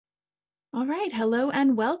All right, hello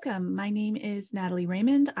and welcome. My name is Natalie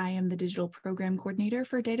Raymond. I am the Digital Program Coordinator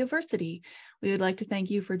for DATAVERSITY. We would like to thank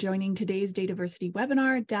you for joining today's DATAVERSITY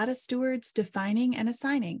webinar, Data Stewards, Defining and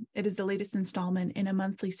Assigning. It is the latest installment in a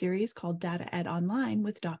monthly series called Data Ed Online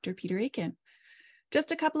with Dr. Peter Aiken.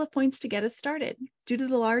 Just a couple of points to get us started. Due to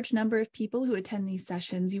the large number of people who attend these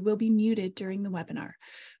sessions, you will be muted during the webinar.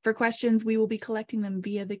 For questions, we will be collecting them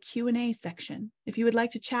via the Q&A section. If you would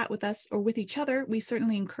like to chat with us or with each other, we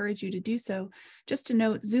certainly encourage you to do so. Just to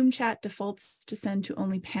note, Zoom chat defaults to send to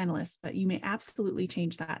only panelists, but you may absolutely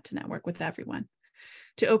change that to network with everyone.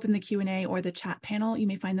 To open the Q&A or the chat panel, you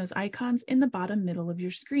may find those icons in the bottom middle of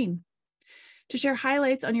your screen. To share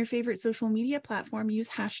highlights on your favorite social media platform, use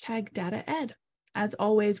hashtag DataEd. As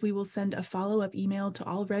always, we will send a follow-up email to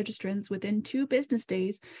all registrants within 2 business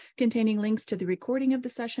days containing links to the recording of the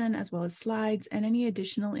session, as well as slides and any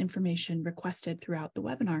additional information requested throughout the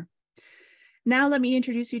webinar. Now, let me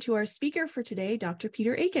introduce you to our speaker for today, Dr.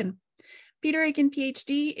 Peter Aiken. Peter Aiken,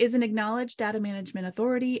 PhD, is an acknowledged data management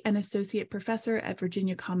authority and associate professor at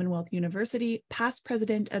Virginia Commonwealth University, past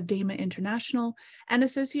president of DAMA International, and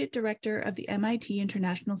associate director of the MIT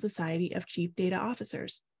International Society of Chief Data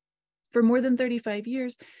Officers. For more than 35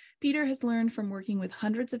 years, Peter has learned from working with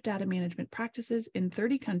hundreds of data management practices in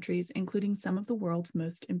 30 countries, including some of the world's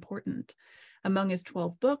most important. Among his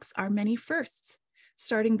 12 books are many firsts.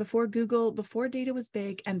 Starting before Google, before data was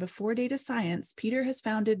big, and before data science, Peter has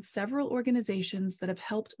founded several organizations that have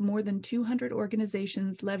helped more than 200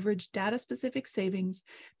 organizations leverage data-specific savings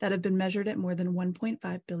that have been measured at more than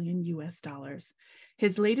 1.5 billion US.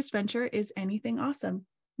 His latest venture is Anything Awesome.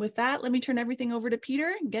 With that, let me turn everything over to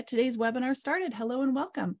Peter and get today's webinar started. Hello and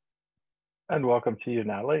welcome. And welcome to you,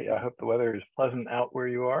 Natalie. I hope the weather is pleasant out where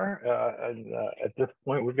you are. At this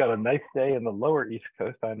point, we've got a nice day in the lower East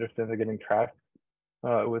Coast. I understand they're getting trashed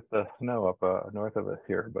with the snow up north of us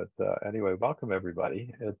here. But anyway, welcome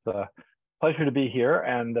everybody. It's a pleasure to be here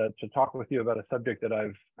and to talk with you about a subject that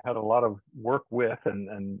I've had a lot of work with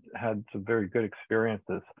and had some very good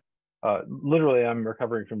experiences. Literally, I'm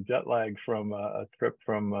recovering from jet lag from a trip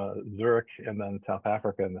from Zurich and then South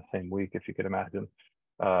Africa in the same week, if you could imagine.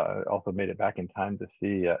 Also made it back in time to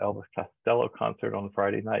see Elvis Costello concert on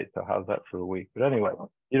Friday night. So how's that for the week? But anyway,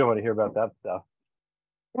 you don't want to hear about that stuff.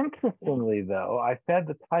 Interestingly, though, I fed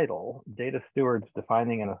the title, Data Stewards,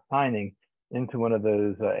 Defining and Assigning, into one of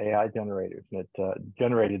those AI generators, and it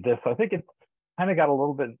generated this. So I think it kind of got a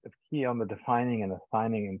little bit of key on the defining and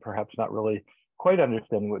assigning and perhaps not really quite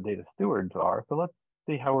understanding what data stewards are. So let's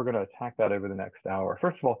see how we're going to attack that over the next hour.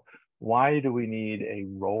 First of all, why do we need a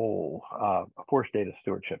role for data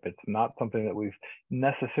stewardship? It's not something that we've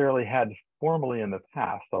necessarily had formally in the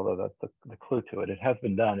past, although that's the clue to it. It has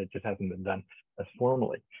been done, it just hasn't been done as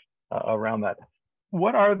formally around that.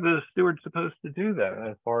 What are the stewards supposed to do then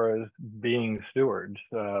as far as being stewards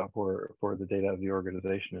for the data of the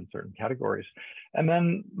organization in certain categories? And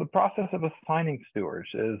then the process of assigning stewards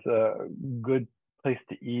is a good place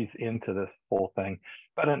to ease into this whole thing.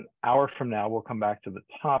 About an hour from now, we'll come back to the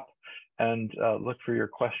top and look for your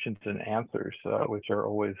questions and answers, which are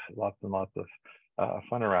always lots and lots of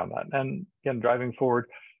fun around that. And again, driving forward,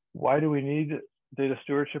 why do we need data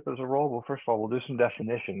stewardship as a role? Well, first of all, we'll do some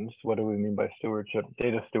definitions. What do we mean by stewardship,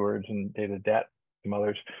 data stewards, and data debt, some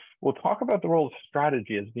others. We'll talk about the role of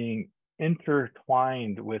strategy as being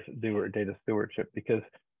intertwined with data stewardship, because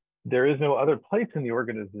there is no other place in the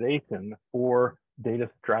organization for data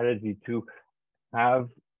strategy to have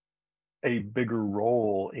a bigger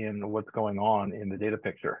role in what's going on in the data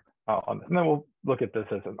picture. And then we'll look at this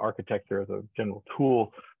as an architecture, as a general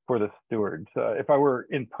tool for the stewards. If I were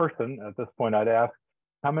in person at this point, I'd ask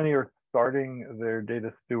how many are starting their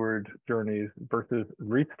data steward journeys versus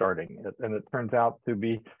restarting it. And it turns out to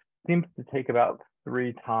be, seems to take about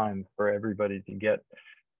 3 times for everybody to get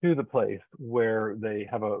to the place where they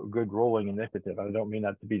have a good rolling initiative. I don't mean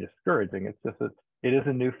that to be discouraging. It's just that it is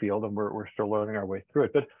a new field and we're still learning our way through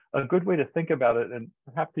it. But a good way to think about it, and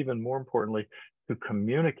perhaps even more importantly, to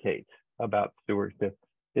communicate about stewardship,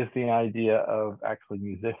 is the idea of actually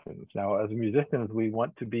musicians. Now, as musicians, we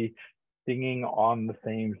want to be singing on the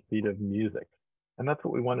same sheet of music. And that's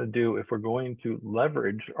what we want to do if we're going to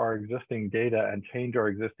leverage our existing data and change our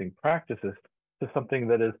existing practices to something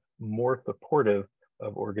that is more supportive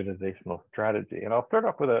of organizational strategy. And I'll start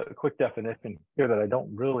off with a quick definition here that I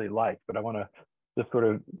don't really like, but I want to just sort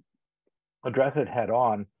of address it head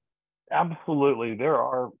on. Absolutely, there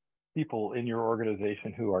are people in your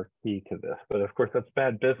organization who are key to this. But of course, that's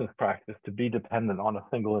bad business practice to be dependent on a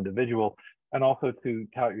single individual and also to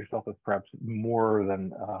tout yourself as perhaps more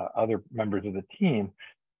than other members of the team.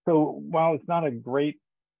 So while it's not a great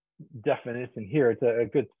definition here. It's a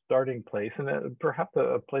good starting place and perhaps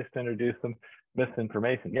a place to introduce some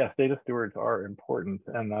misinformation. Yes, data stewards are important,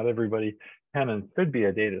 and not everybody can and should be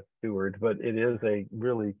a data steward, but it is a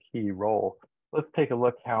really key role. Let's take a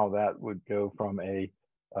look how that would go from a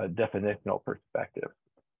definitional perspective.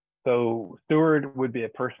 So steward would be a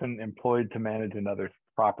person employed to manage another's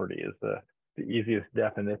property, is the easiest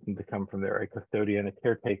definition to come from there. A custodian, a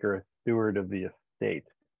caretaker, a steward of the estate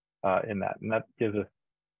in that. And that gives us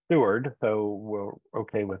steward, so we're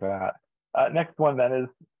okay with that. Next one then is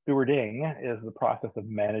stewarding, is the process of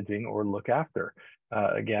managing or look after.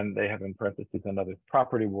 Again, they have in parentheses another's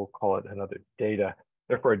property, we'll call it another's data.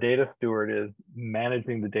 Therefore, a data steward is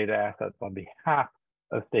managing the data assets on behalf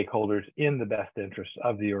of stakeholders in the best interest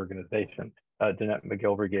of the organization. Jeanette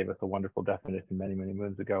McGilvery gave us a wonderful definition many, many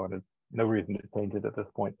moons ago, and there's no reason to change it at this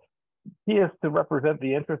point. He is to represent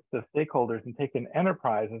the interests of stakeholders and take an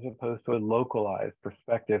enterprise as opposed to a localized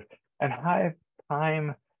perspective, and have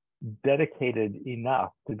time dedicated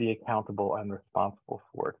enough to be accountable and responsible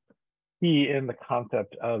for it. Key in the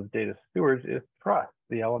concept of data stewards is trust,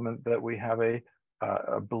 the element that we have a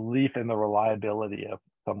belief in the reliability of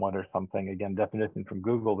someone or something. Again, definition from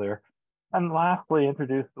Google there. And lastly,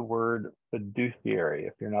 introduce the word fiduciary.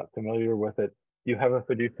 If you're not familiar with it, you have a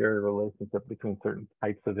fiduciary relationship between certain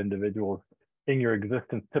types of individuals in your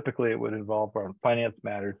existence. Typically, it would involve around finance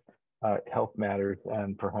matters, health matters,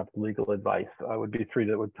 and perhaps legal advice would be three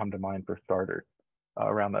that would come to mind for starters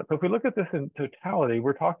around that. So if we look at this in totality,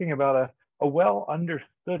 we're talking about a well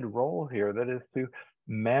understood role here, that is to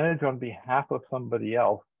manage on behalf of somebody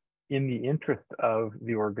else in the interest of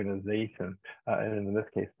the organization, and in this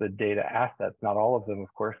case, the data assets, not all of them,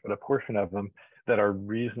 of course, but a portion of them that are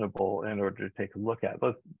reasonable in order to take a look at.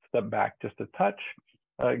 Let's step back just a touch.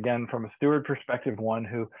 Again, from a steward perspective, one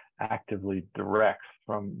who actively directs,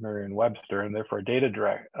 from Merriam-Webster, and therefore a data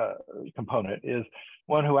component is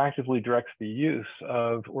one who actively directs the use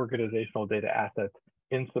of organizational data assets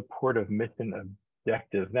in support of mission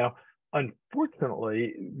objectives. Now,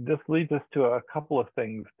 unfortunately, this leads us to a couple of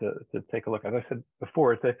things to take a look at. As I said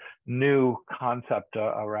before, it's a new concept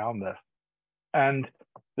around this. And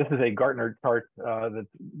this is a Gartner chart that's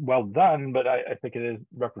well done, but I think it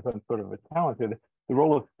represents sort of a challenge here. The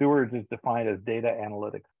role of stewards is defined as data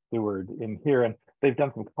analytics steward in here, and they've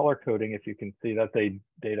done some color coding. If you can see, that's a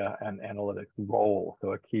data and analytics role,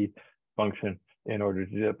 so a key function in order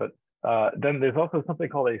to do it. But then there's also something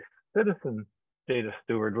called a citizen data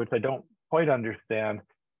steward, which I don't quite understand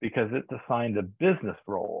because it's assigned a business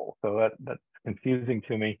role. So that's confusing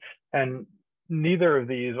to me. And neither of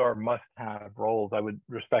these are must-have roles. I would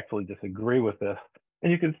respectfully disagree with this.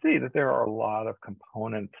 And you can see that there are a lot of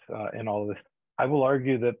components in all of this. I will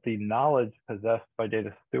argue that the knowledge possessed by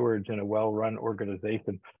data stewards in a well-run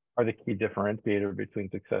organization are the key differentiator between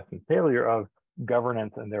success and failure of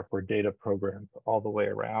governance and therefore data programs all the way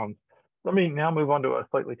around. Let me now move on to a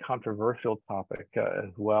slightly controversial topic as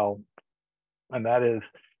well, and that is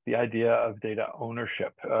the idea of data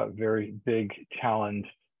ownership, a very big challenge.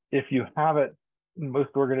 If you have it, in most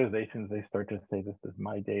organizations, they start to say, this is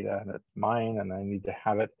my data and it's mine and I need to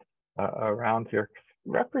have it around here.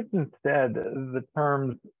 Reference instead the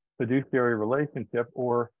terms fiduciary relationship,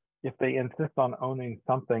 or if they insist on owning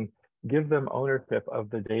something, give them ownership of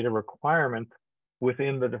the data requirements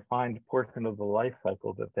within the defined portion of the life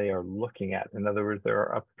cycle that they are looking at. In other words, there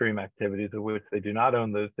are upstream activities of which they do not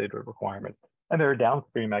own those data requirements, and there are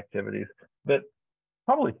downstream activities that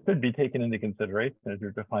probably should be taken into consideration as you're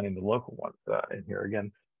defining the local ones in here.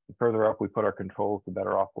 Again, the further up we put our controls, the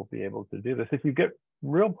better off we'll be able to do this. If you get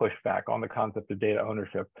real pushback on the concept of data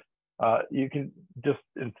ownership, you can just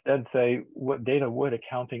instead say, what data would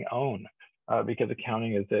accounting own? Because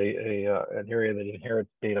accounting is an area that inherits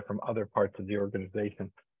data from other parts of the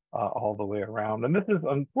organization all the way around. And this is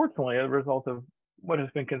unfortunately a result of what has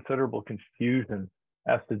been considerable confusion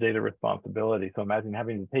as to data responsibility. So imagine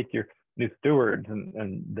having to take your new stewards,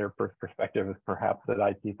 and their first perspective is perhaps that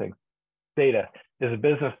IT thinks data is a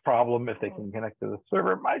business problem. If they can connect to the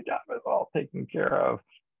server, my job is all taken care of.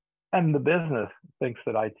 And the business thinks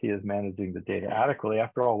that IT is managing the data adequately.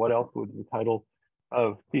 After all, what else would the title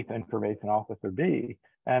of Chief Information Officer be?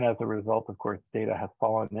 And as a result, of course, data has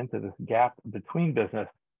fallen into this gap between business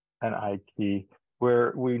and IT,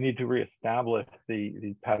 where we need to reestablish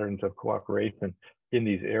the patterns of cooperation in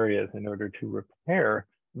these areas in order to repair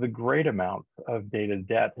the great amounts of data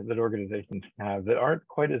debt that organizations have that aren't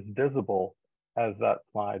quite as visible as that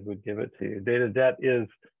slide would give it to you. Data debt is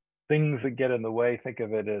things that get in the way. Think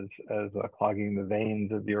of it as clogging the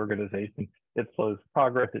veins of the organization. It slows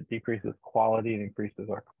progress, it decreases quality, and increases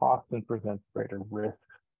our costs and presents greater risk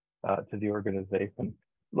to the organization.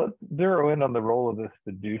 let's zero in on the role of this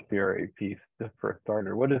fiduciary piece just for a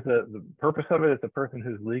starter. What is the purpose of it? It's a person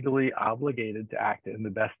who's legally obligated to act in the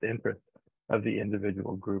best interest of the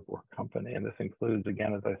individual, group, or company. And this includes,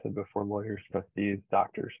 again, as I said before, lawyers, trustees,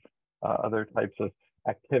 doctors, other types of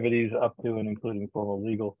activities up to and including formal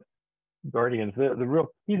legal guardians. The real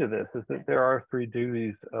key to this is that there are three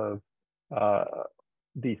duties of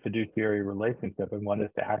the fiduciary relationship, and one is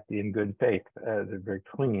to act in good faith. They're very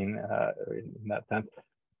clean in that sense.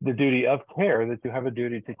 The duty of care, that you have a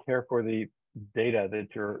duty to care for the data that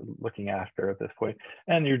you're looking after at this point.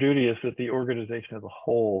 And your duty is that the organization as a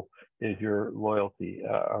whole is your loyalty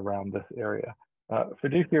around this area.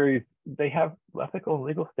 Fiduciaries, they have ethical and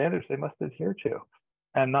legal standards they must adhere to.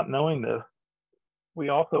 And not knowing this, we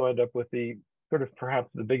also end up with the sort of perhaps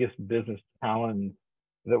the biggest business challenge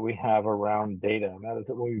that we have around data. And that is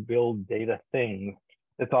that when we build data things,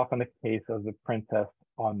 it's often a case of the princess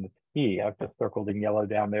on the T. I've just circled in yellow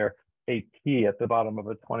down there, a T at the bottom of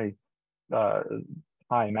a 20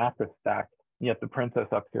 high mattress stack, yet the princess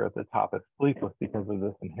up here at the top is sleepless because of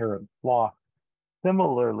this inherent flaw.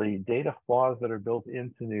 Similarly, data flaws that are built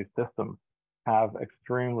into new systems have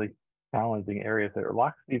extremely challenging areas that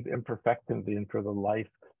locks these imperfections in for the life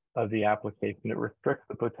of the application. It restricts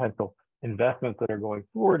the potential investments that are going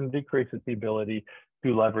forward and decreases the ability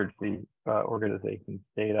to leverage the organization's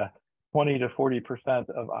data. 20 to 40%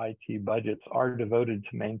 of IT budgets are devoted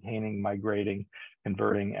to maintaining, migrating,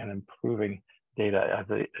 converting, and improving data as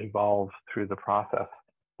it evolves through the process.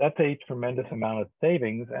 That's a tremendous amount of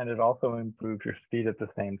savings, and it also improves your speed at the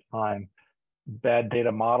same time. Bad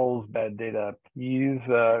data models, bad data Ps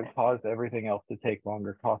cause everything else to take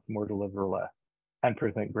longer, cost more, deliver less, and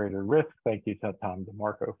present greater risk. Thank you to Tom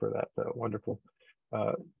DeMarco for that wonderful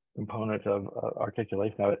component of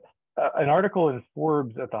articulation of it. An article in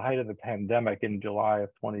Forbes at the height of the pandemic in July of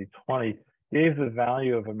 2020 gave the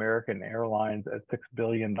value of American Airlines at $6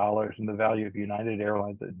 billion and the value of United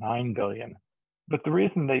Airlines at $9 billion. But the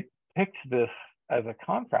reason they picked this as a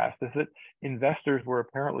contrast is that investors were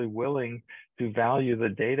apparently willing to value the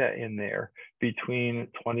data in there between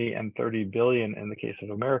 20 and 30 billion in the case of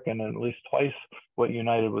American, and at least twice what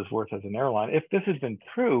United was worth as an airline. If this had been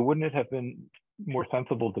true, wouldn't it have been more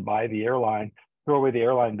sensible to buy the airline, throw away the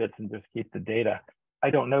airline bits and just keep the data? I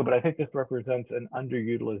don't know, but I think this represents an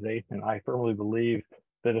underutilization. I firmly believe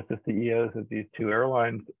that if the CEOs of these two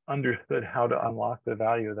airlines understood how to unlock the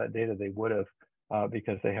value of that data, they would have.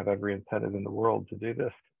 Because they have every incentive in the world to do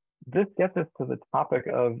this. This gets us to the topic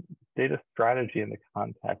of data strategy in the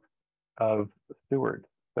context of stewards.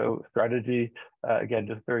 So strategy, again,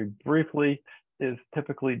 just very briefly, is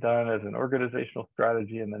typically done as an organizational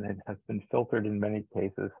strategy, and then it has been filtered in many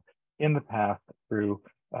cases in the past through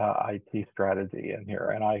IT strategy in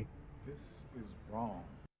here. And this is wrong.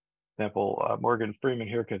 Example, Morgan Freeman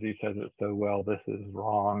here, because he says it so well, this is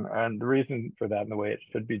wrong. And the reason for that and the way it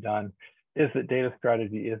should be done is that data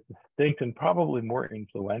strategy is distinct and probably more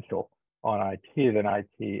influential on IT than IT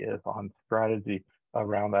is on strategy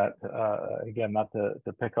around that. Again, not to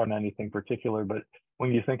pick on anything particular, but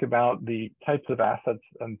when you think about the types of assets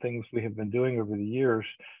and things we have been doing over the years,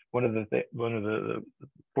 one of the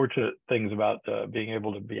fortunate things about being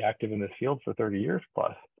able to be active in this field for 30 years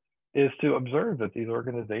plus is to observe that these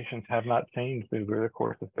organizations have not changed over the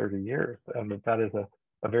course of 30 years. And that is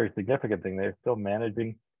a very significant thing. They're still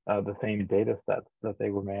managing the same data sets that they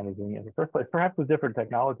were managing in the first place, perhaps with different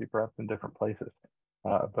technology, perhaps in different places.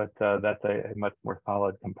 But that's a much more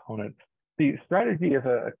solid component. The strategy as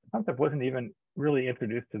a concept wasn't even really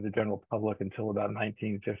introduced to the general public until about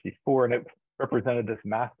 1954, and it represented this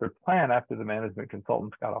master plan after the management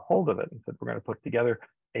consultants got a hold of it and said, we're going to put together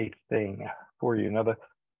a thing for you. Now,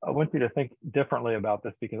 I want you to think differently about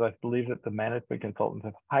this, because I believe that the management consultants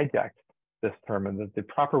have hijacked this term, and that the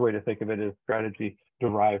proper way to think of it is strategy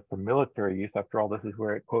derived from military use. After all, this is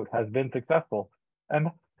where it, quote, has been successful. And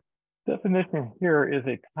definition here is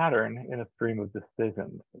a pattern in a stream of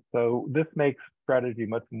decisions. So this makes strategy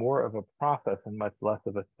much more of a process and much less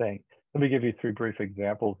of a thing. Let me give you three brief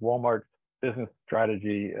examples. Walmart's business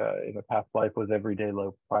strategy in the past life was everyday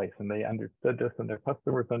low price, and they understood this, and their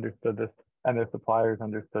customers understood this, and their suppliers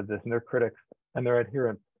understood this, and their critics and their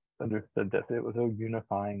adherents understood this. It was a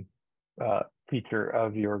unifying feature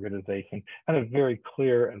of the organization, and a very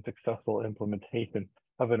clear and successful implementation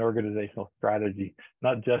of an organizational strategy,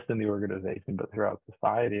 not just in the organization, but throughout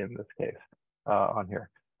society in this case on here.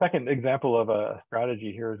 Second example of a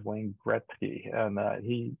strategy here is Wayne Gretzky, and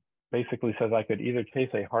he basically says I could either chase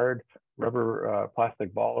a hard rubber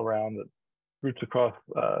plastic ball around that roots across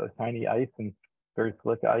shiny ice and very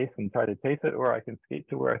slick ice and try to chase it, or I can skate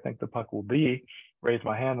to where I think the puck will be. raise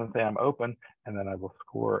my hand and say I'm open, and then I will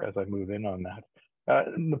score as I move in on that.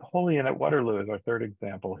 Napoleon at Waterloo is our third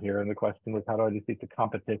example here, and the question was, how do I defeat the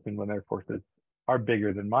competition when their forces are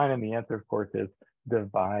bigger than mine? And the answer, of course, is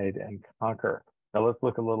divide and conquer. Now let's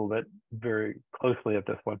look a little bit very closely at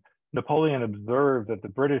this one. Napoleon observed that the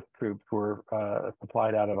British troops were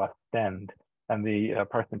supplied out of Ostend, and the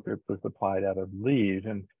Prussian troops were supplied out of Liège.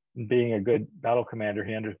 And being a good battle commander,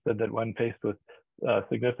 he understood that when faced with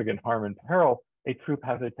significant harm and peril, a troop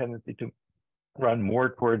has a tendency to run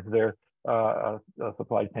more towards their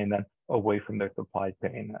supply chain than away from their supply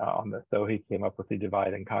chain on this. So he came up with the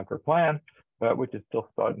divide and conquer plan, which is still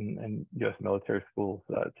taught in U.S. military schools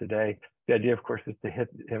today. The idea, of course, is to hit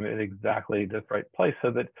him in exactly the right place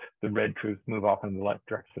so that the red troops move off in the left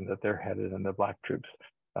direction that they're headed, and the black troops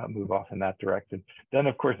move off in that direction. Then,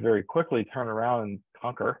 of course, very quickly turn around and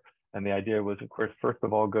conquer. And the idea was, of course, first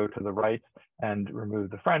of all, go to the right and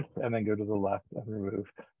remove the French, and then go to the left and remove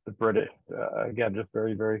the British. Again, just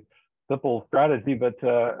very, very simple strategy. But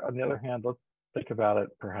on the other hand, let's think about it,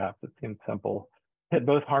 perhaps. It seems simple. Hit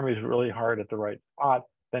both armies really hard at the right spot,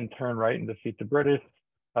 then turn right and defeat the British.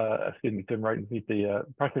 Turn right and defeat the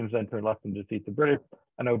Prussians, then turn left and defeat the British.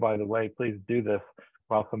 And oh, by the way, please do this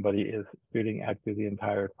while somebody is shooting at you the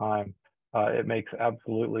entire time. It makes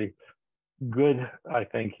absolutely good, I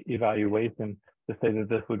think, evaluation to say that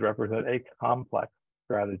this would represent a complex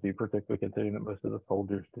strategy, particularly considering that most of the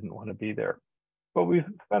soldiers didn't want to be there. But we've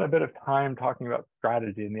spent a bit of time talking about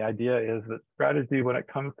strategy, and the idea is that strategy, when it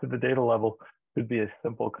comes to the data level, should be a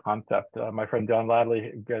simple concept. My friend John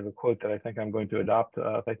Ladley gave a quote that I think I'm going to adopt.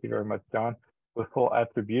 Thank you very much, John, with full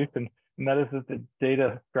attribution. And that is that the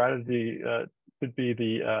data strategy should be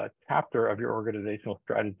the chapter of your organizational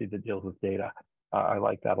strategy that deals with data. I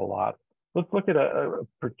like that a lot. Let's look at a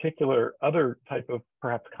particular other type of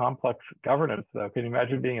perhaps complex governance, though. Can you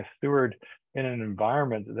imagine being a steward in an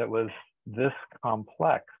environment that was this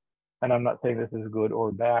complex? And I'm not saying this is good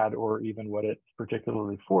or bad or even what it's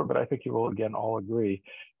particularly for, but I think you will, again, all agree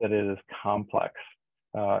that it is complex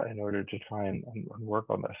in order to try and work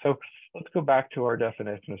on this. So let's go back to our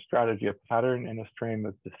definition of strategy: a pattern in a stream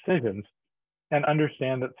of decisions, and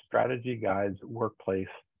understand that strategy guides work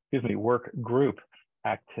group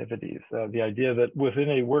activities. The idea that within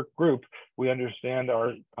a work group, we understand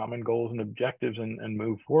our common goals and objectives and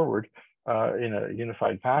move forward in a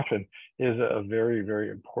unified fashion is a very, very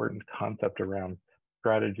important concept around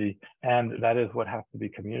strategy. And that is what has to be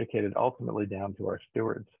communicated ultimately down to our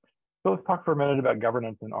stewards. So let's talk for a minute about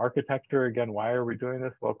governance and architecture. Again, why are we doing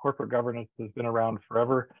this? Well, corporate governance has been around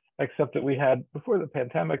forever, except that we had, before the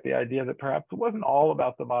pandemic, the idea that perhaps it wasn't all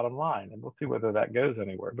about the bottom line. And we'll see whether that goes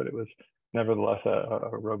anywhere, but it was nevertheless a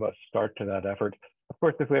robust start to that effort. Of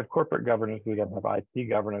course, if we have corporate governance, we don't have IT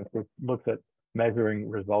governance, which looks at measuring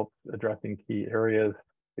results, addressing key areas.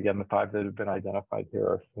 Again, the 5 that have been identified here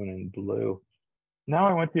are shown in blue. Now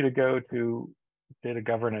I want you to go to data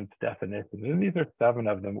governance definitions, and these are 7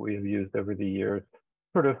 of them we have used over the years,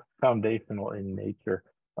 sort of foundational in nature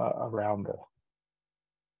around this.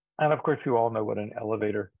 And of course, you all know what an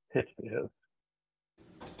elevator pitch is.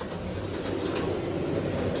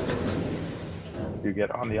 You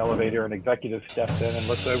get on the elevator, an executive steps in and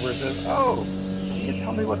looks over and says, "Oh, can you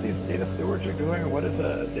tell me what these data stewards are doing, or what is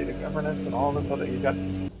data governance and all this other?" You've got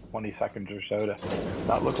 20 seconds or so to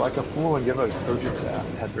not look like a fool and give a cogent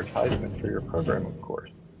advertisement for your program, of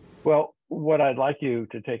course. Well, what I'd like you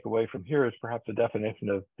to take away from here is perhaps a definition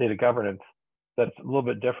of data governance that's a little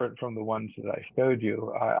bit different from the ones that I showed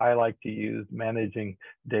you. I like to use managing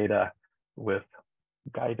data with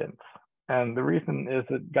guidance. And the reason is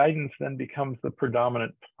that guidance then becomes the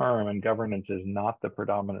predominant term, and governance is not the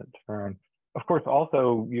predominant term. Of course,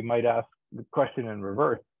 also, you might ask the question in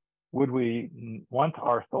reverse: would we want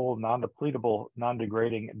our sole non-depletable,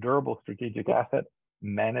 non-degrading, durable strategic asset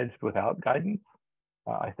managed without guidance?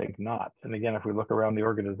 I think not. And again, if we look around the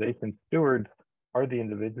organization, stewards are the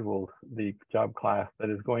individuals, the job class that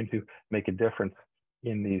is going to make a difference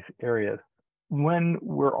in these areas. When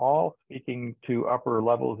we're all speaking to upper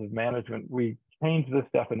levels of management, we change this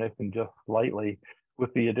definition just slightly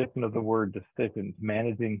with the addition of the word decisions,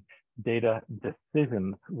 managing data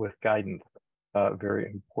decisions with guidance. Very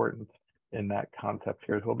important in that concept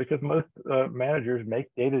here as well, because most managers make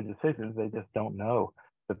data decisions, they just don't know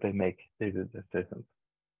that they make data decisions.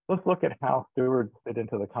 Let's look at how stewards fit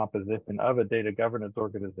into the composition of a data governance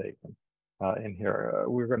organization. In here,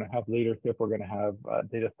 we're going to have leadership, we're going to have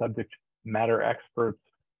data subject matter experts,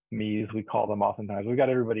 MEs, we call them oftentimes. We've got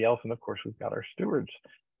everybody else, and of course, we've got our stewards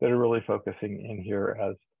that are really focusing in here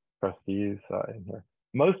as trustees in here.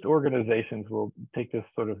 Most organizations will take this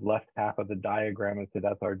sort of left half of the diagram and say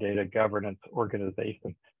that's our data governance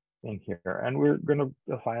organization in here. And we're going to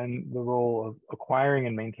define the role of acquiring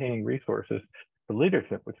and maintaining resources for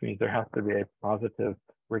leadership, which means there has to be a positive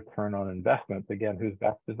return on investment. Again, whose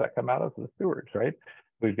back does that come out of? The stewards, right?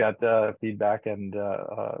 We've got feedback and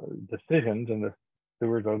decisions, and the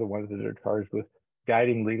stewards are the ones that are charged with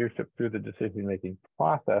guiding leadership through the decision-making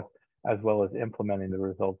process, as well as implementing the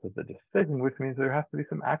results of the decision, which means there has to be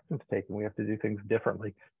some actions taken. We have to do things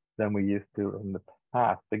differently than we used to in the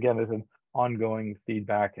past. Again, there's an ongoing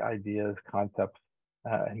feedback, ideas, concepts,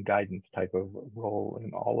 and guidance type of role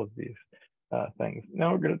in all of these things.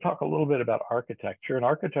 Now we're going to talk a little bit about architecture, and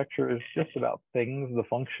architecture is just about things, the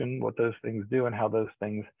function, what those things do, and how those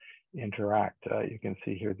things interact. You can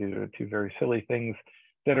see here, these are two very silly things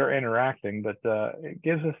that are interacting, but it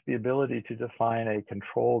gives us the ability to define a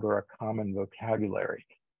controlled or a common vocabulary.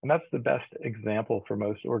 And that's the best example for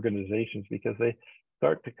most organizations, because they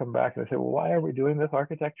start to come back and they say, well, why are we doing this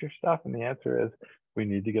architecture stuff? And the answer is, we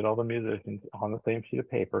need to get all the musicians on the same sheet of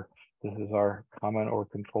paper. This is our common or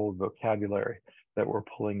controlled vocabulary that we're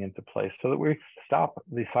pulling into place so that we stop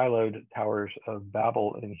the siloed towers of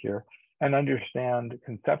Babel in here and understand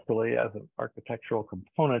conceptually as an architectural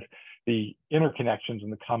component the interconnections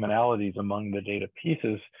and the commonalities among the data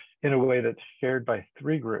pieces in a way that's shared by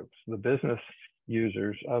three groups: the business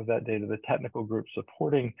users of that data, the technical group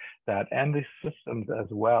supporting that, and the systems as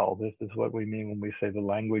well. This is what we mean when we say the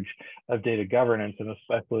language of data governance, and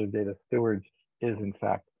especially of data stewards, is in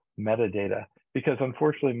fact metadata. Because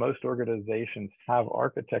unfortunately, most organizations have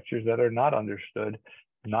architectures that are not understood,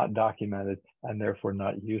 not documented, and therefore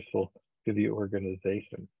not useful to the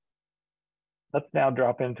organization. Let's now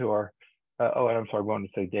drop into our, oh, and I'm sorry, I wanted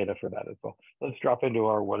to say data for that as well. Let's drop into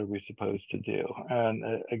our what are we supposed to do?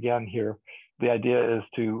 And again here, the idea is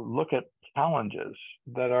to look at challenges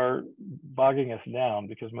that are bogging us down,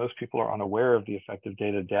 because most people are unaware of the effect of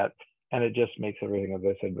data debt, and it just makes everything, as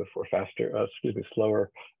I said before, faster,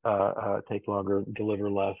 slower, take longer, deliver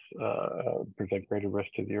less, present greater risk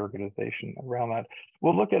to the organization around that.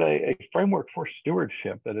 We'll look at a framework for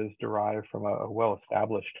stewardship that is derived from a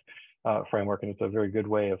well-established framework, and it's a very good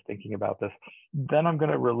way of thinking about this. Then I'm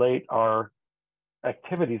going to relate our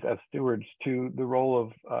activities as stewards to the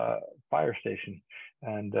role of fire station,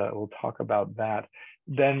 and we'll talk about that.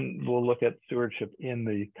 Then we'll look at stewardship in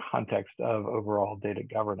the context of overall data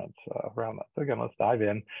governance around that. So again, let's dive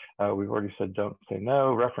in. We've already said don't say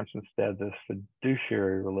no. Reference instead this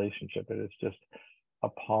fiduciary relationship. It is just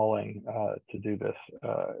appalling to do this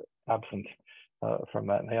absent from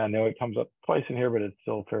that. And I know it comes up twice in here, but it's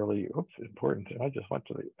still fairly important. And I just went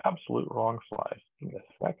to the absolute wrong slide. Give me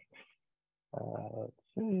a sec. Let's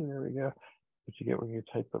see, there we go. What you get when you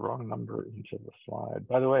type the wrong number into the slide.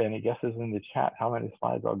 By the way, any guesses in the chat how many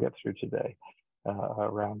slides I'll get through today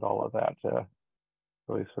around all of that?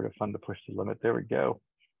 Really sort of fun to push the limit. There we go.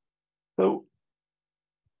 So,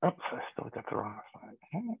 oops, I still got the wrong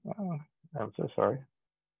slide. I'm so sorry.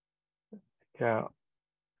 Yeah.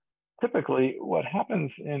 Typically, what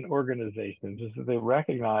happens in organizations is that they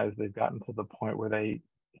recognize they've gotten to the point where they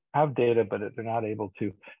have data, but they're not able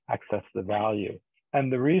to access the value. And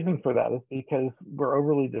the reason for that is because we're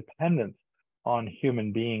overly dependent on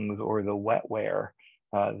human beings, or the wetware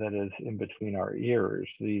that is in between our ears,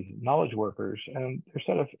 these knowledge workers. And their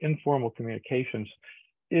set of informal communications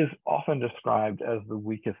is often described as the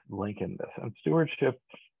weakest link in this. And stewardship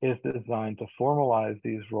is designed to formalize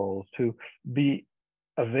these roles, to be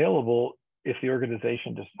available if the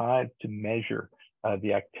organization decides to measure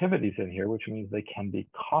the activities in here, which means they can be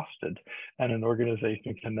costed, and an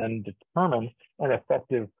organization can then determine an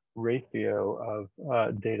effective ratio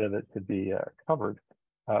of data that could be covered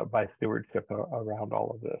by stewardship around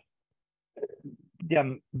all of this.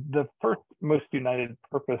 Again, the first most united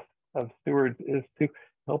purpose of stewards is to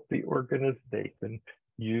help the organization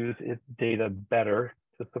use its data better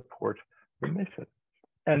to support the mission.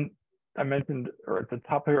 And I mentioned, or at the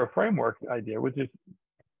top here, a framework idea, which is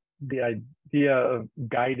the idea of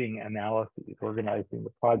guiding analyses, organizing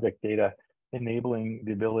the project data, enabling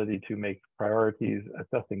the ability to make priorities,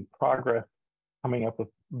 assessing progress, coming up with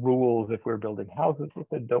rules if we're building houses. We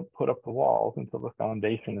said don't put up the walls until the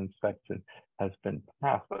foundation inspection has been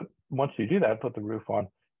passed. But once you do that, put the roof on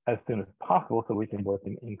as soon as possible so we can work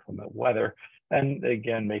in inclement weather. And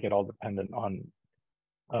again, make it all dependent on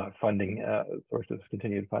funding sources,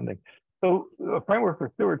 continued funding. So a framework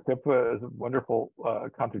for stewardship is a wonderful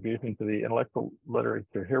contribution to the intellectual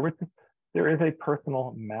literature here, which is, there is a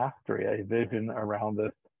personal mastery, a vision around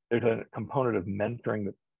this. There's a component of mentoring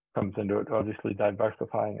that comes into it, obviously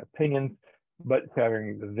diversifying opinions, but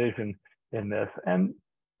having the vision in this, and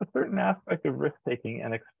a certain aspect of risk-taking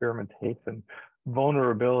and experimentation,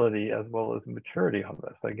 vulnerability as well as maturity on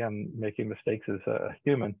this. Again, making mistakes is a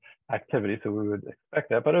human activity, so we would expect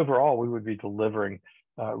that, but overall we would be delivering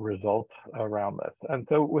results around this. And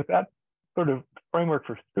so with that sort of framework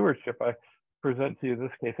for stewardship, I present to you in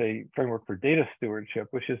this case a framework for data stewardship,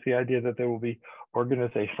 which is the idea that there will be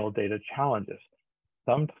organizational data challenges.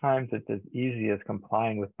 Sometimes it's as easy as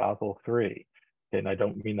complying with Basel III. And I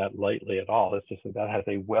don't mean that lightly at all. It's just that that has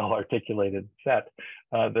a well-articulated set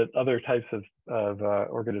that other types of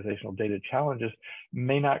organizational data challenges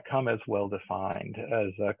may not come as well-defined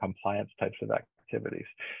as compliance types of activities.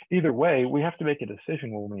 Either way, we have to make a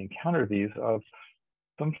decision when we encounter these of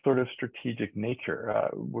some sort of strategic nature.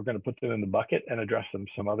 We're going to put them in the bucket and address them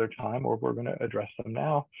some other time, or we're going to address them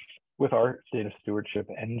now with our data stewardship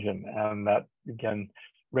engine. And that, again,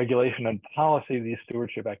 regulation and policy, these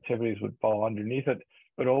stewardship activities would fall underneath it,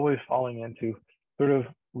 but always falling into sort of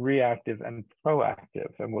reactive and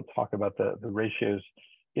proactive. And we'll talk about the ratios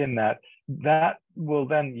in that. That will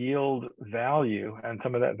then yield value, and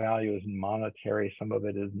some of that value is monetary, some of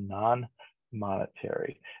it is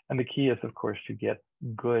non-monetary. And the key is, of course, to get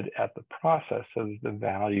good at the process so that the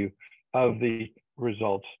value of the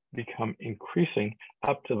results become increasing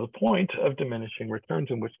up to the point of diminishing returns,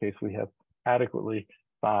 in which case we have adequately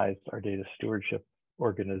sized our data stewardship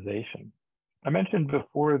organization. I mentioned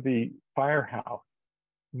before the firehouse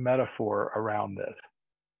metaphor around this.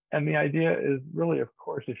 And the idea is really, of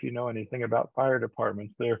course, if you know anything about fire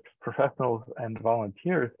departments, their professionals and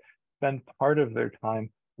volunteers spend part of their time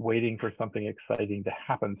waiting for something exciting to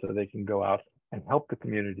happen so they can go out and help the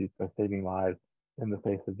communities by saving lives in the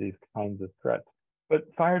face of these kinds of threats. But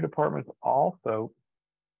fire departments also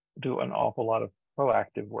do an awful lot of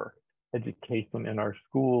proactive work, education in our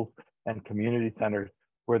schools and community centers,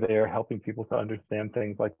 where they are helping people to understand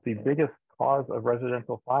things like the biggest cause of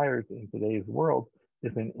residential fires in today's world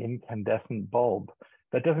is an incandescent bulb.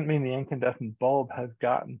 That doesn't mean the incandescent bulb has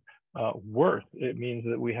gotten worse. It means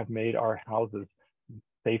that we have made our houses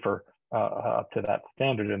safer up to that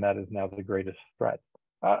standard, and that is now the greatest threat.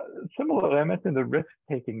 Similarly, I mentioned the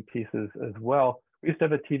risk-taking pieces as well. We used to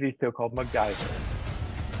have a TV show called MacGyver.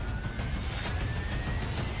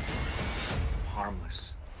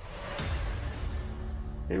 Harmless.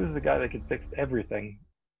 He was the guy that could fix everything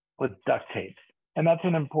with duct tape. And that's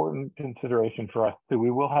an important consideration for us too.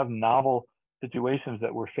 We will have novel situations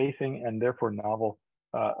that we're facing, and therefore novel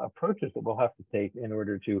approaches that we'll have to take in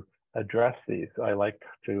order to address these. I like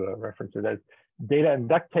to reference it as data and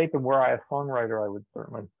duct tape, and were I a songwriter, I would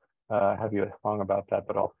certainly have you a song about that,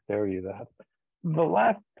 but I'll spare you that. The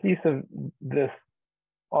last piece of this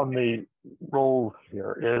on the roles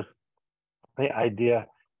here is the idea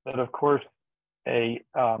that, of course, a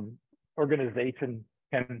organization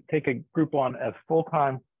can take a group on as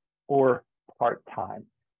full-time or part-time.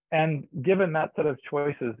 And given that set of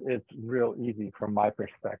choices, it's real easy from my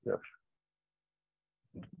perspective.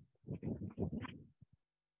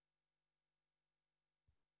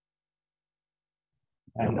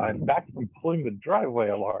 And I'm back from pulling the driveway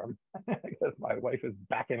alarm because my wife is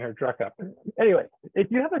backing her truck up. Anyway,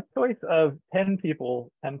 if you have a choice of 10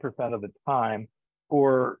 people, 10% of the time,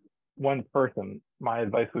 or one person, my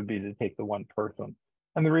advice would be to take the one person.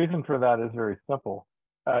 And the reason for that is very simple.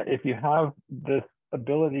 If you have this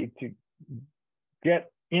ability to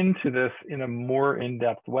get into this in a more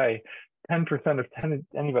in-depth way, 10% of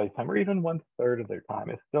anybody's time, or even 1/3 of their time,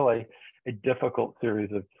 is still a difficult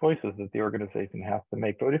series of choices that the organization has to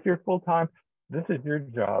make. But if you're full-time, this is your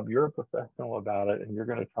job, you're a professional about it, and you're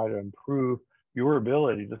going to try to improve your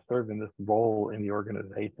ability to serve in this role in the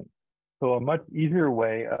organization. So a much easier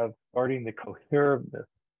way of starting the cohesiveness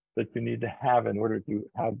that you need to have in order to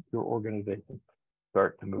have your organization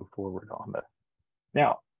start to move forward on this.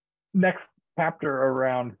 Now, next chapter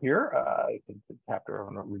around here, it's a chapter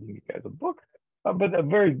on reading you guys a book, but a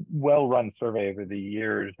very well-run survey over the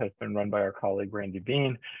years has been run by our colleague Randy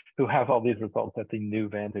Bean, who has all these results at the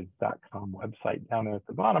newvantage.com website down there at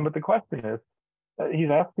the bottom. But the question is, he's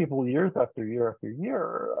asked people years after year after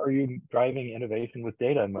year, are you driving innovation with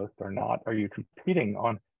data? Most are not. Are you competing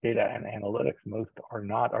on data and analytics? Most are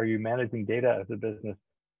not. Are you managing data as a business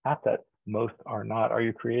asset? Most are not. Are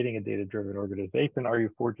you creating a data-driven organization? Are you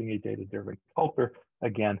forging a data-driven culture?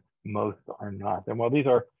 Again, most are not. And while these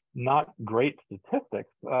are not great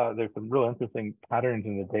statistics, there's some real interesting patterns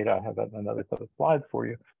in the data. I have that in another set of slides for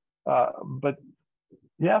you. But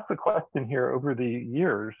you ask the question here, over the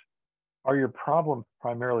years, are your problems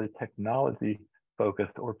primarily technology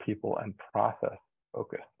focused or people and process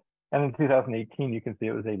focused? And in 2018, you can see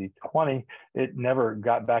it was 80-20. It never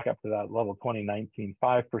got back up to that level. 2019,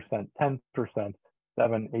 5%, 10%, 7%,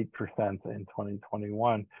 8% in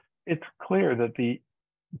 2021. It's clear that the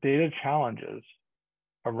data challenges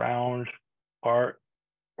around our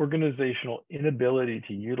organizational inability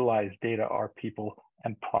to utilize data are people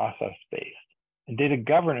and process-based. And data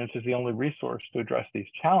governance is the only resource to address these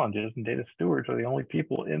challenges, and data stewards are the only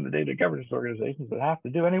people in the data governance organizations that have to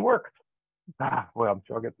do any work. Well, I'm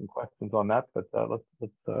sure I'll get some questions on that, but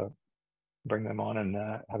let's bring them on and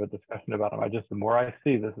have a discussion about them. The more I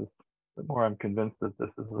see this, the more I'm convinced that this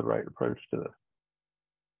is the right approach to this.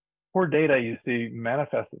 Poor data, you see,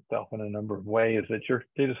 manifests itself in a number of ways that your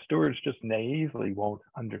data stewards just naively won't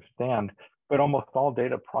understand. But almost all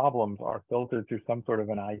data problems are filtered through some sort of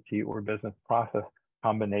an IT or business process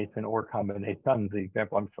combination or combinations. The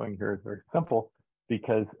example I'm showing here is very simple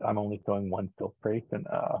because I'm only showing one filtration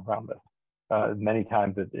around this. Many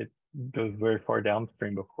times it goes very far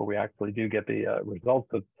downstream before we actually do get the results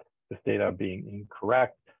of this data being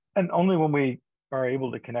incorrect. And only when we are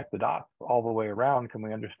able to connect the dots all the way around can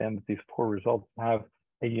we understand that these poor results have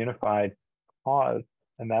a unified cause.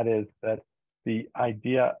 And that is that the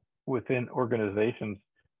idea within organizations,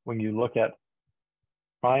 when you look at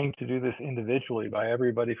trying to do this individually by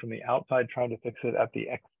everybody from the outside trying to fix it at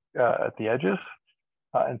the edges,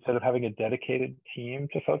 instead of having a dedicated team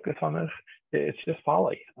to focus on this, it's just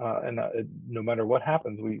folly. No matter what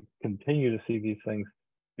happens, we continue to see these things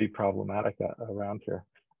be problematic around here.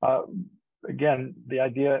 Again, the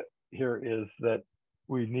idea here is that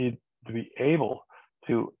we need to be able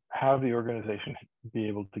to have the organization be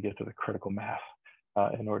able to get to the critical mass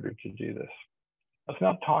in order to do this. Let's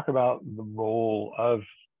now talk about the role of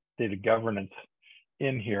data governance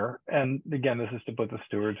in here. And again, this is to put the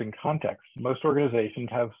stewards in context. Most organizations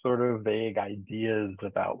have sort of vague ideas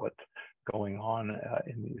about what's going on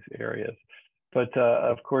in these areas. But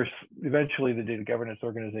of course, eventually the data governance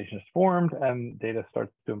organization is formed and data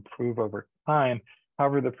starts to improve over time.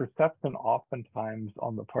 However, the perception oftentimes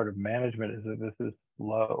on the part of management is that this is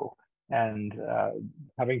slow, and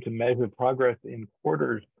having to measure progress in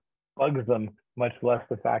quarters bugs them, much less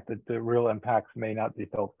the fact that the real impacts may not be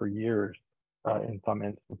felt for years in some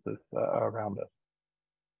instances around us.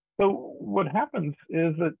 So what happens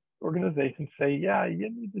is that organizations say, yeah, you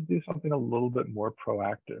need to do something a little bit more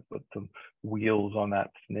proactive, put some wheels on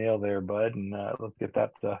that snail there, bud, and let's get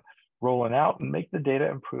that rolling out and make the data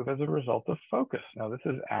improve as a result of focus. Now, this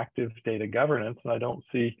is active data governance, and I don't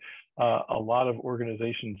see a lot of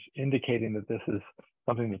organizations indicating that this is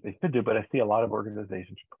something that they should do, but I see a lot of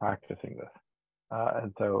organizations practicing this.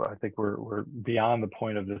 And so I think we're beyond the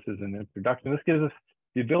point of this as an introduction. This gives us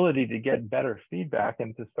the ability to get better feedback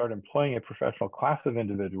and to start employing a professional class of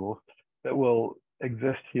individuals that will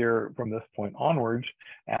exist here from this point onwards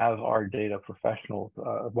as our data professionals,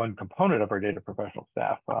 one component of our data professional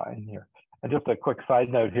staff in here. And just a quick side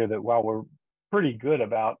note here that while we're pretty good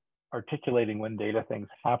about articulating when data things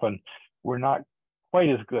happen, we're not quite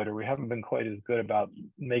as good, or we haven't been quite as good about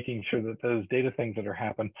making sure that those data things that are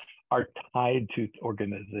happen are tied to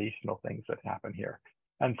organizational things that happen here.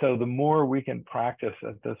 And so the more we can practice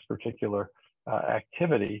at this particular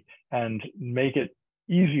activity and make it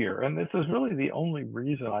easier, and this is really the only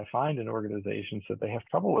reason I find in organizations that they have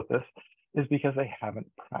trouble with this, is because they haven't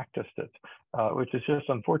practiced it, which is just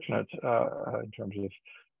unfortunate in terms of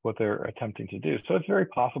what they're attempting to do. So it's very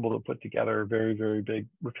possible to put together very, very big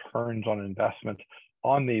returns on investment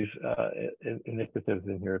on these initiatives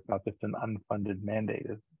in here. It's not just an unfunded mandate.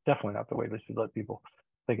 It's definitely not the way they should let people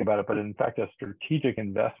think about it, but in fact, a strategic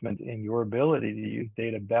investment in your ability to use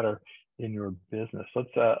data better in your business. Let's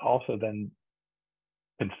also then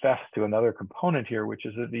confess to another component here, which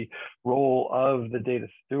is that the role of the data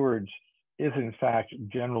stewards is in fact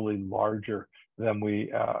generally larger than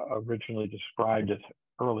we originally described it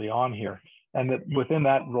early on here. And that within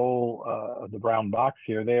that role of the brown box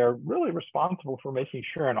here, they are really responsible for making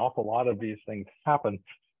sure an awful lot of these things happen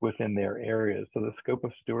within their areas. So the scope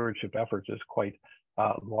of stewardship efforts is quite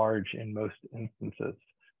large in most instances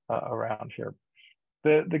around here.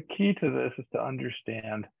 The key to this is to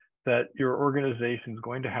understand that your organization is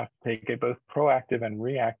going to have to take a both proactive and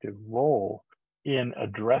reactive role in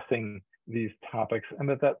addressing these topics, and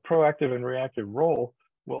that proactive and reactive role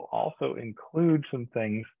will also include some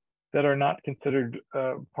things that are not considered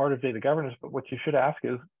part of data governance, but what you should ask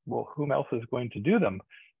is, well, whom else is going to do them?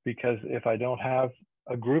 Because if I don't have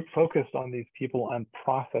a group focused on these people and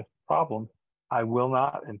process problems, I will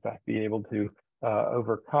not, in fact, be able to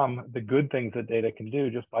overcome the good things that data can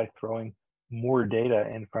do just by throwing more data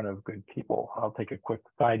in front of good people. I'll take a quick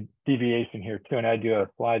side deviation here too, and I do a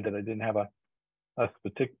slide that I didn't have a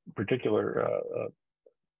particular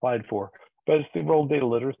slide for, but it's the role data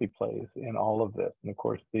literacy plays in all of this. And of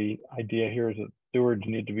course, the idea here is that stewards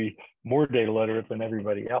need to be more data literate than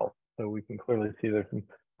everybody else. So we can clearly see there's some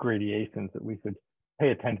gradations that we should pay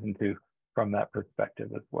attention to from that perspective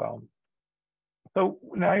as well. So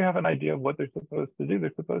now you have an idea of what they're supposed to do.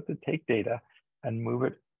 They're supposed to take data and move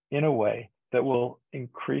it in a way that will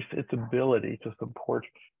increase its ability to support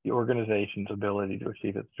the organization's ability to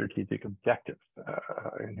achieve its strategic objectives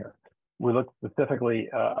in here. We look specifically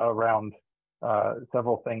around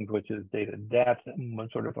several things, which is data depth and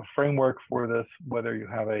what sort of a framework for this, whether you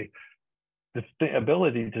have a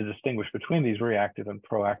ability to distinguish between these reactive and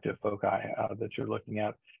proactive foci that you're looking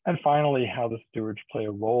at. And finally, how the stewards play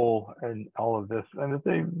a role in all of this. And it's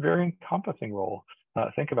a very encompassing role.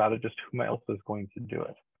 Think about it, just who else is going to do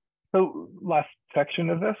it. So last section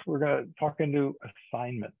of this, we're going to talk into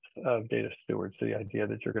assignments of data stewards, the idea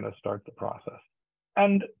that you're going to start the process.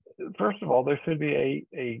 And first of all, there should be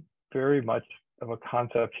a very much of a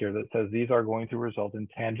concept here that says these are going to result in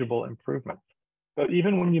tangible improvements. But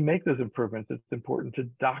even when you make those improvements, it's important to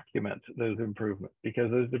document those improvements,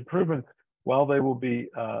 because those improvements, while they will be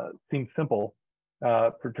seem simple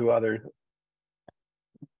to others,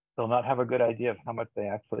 they'll not have a good idea of how much they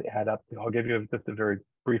actually add up to. I'll give you just a very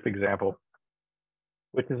brief example,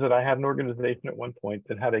 which is that I had an organization at one point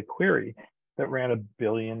that had a query that ran 1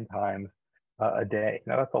 billion times a day.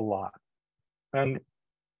 Now that's a lot. And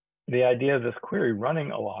the idea of this query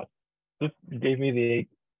running a lot just gave me the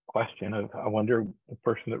question of, I wonder, the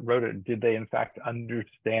person that wrote it, did they in fact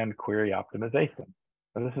understand query optimization?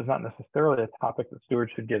 And this is not necessarily a topic that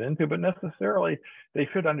stewards should get into, but necessarily they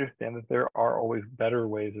should understand that there are always better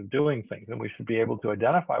ways of doing things, and we should be able to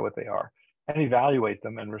identify what they are and evaluate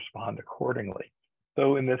them and respond accordingly.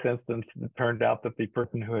 So in this instance, it turned out that the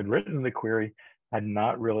person who had written the query had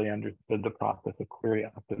not really understood the process of query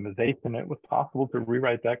optimization. It was possible to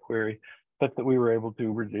rewrite that query such that we were able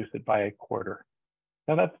to reduce it by 1/4.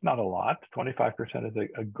 Now that's not a lot, 25% is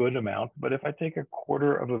a good amount, but if I take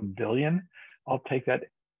 1/4 billion, I'll take that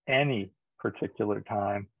any particular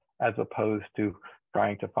time, as opposed to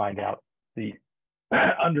trying to find out the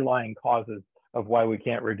underlying causes of why we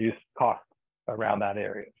can't reduce costs around that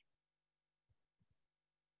area.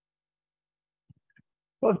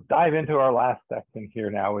 Let's dive into our last section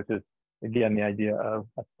here now, which is, again, the idea of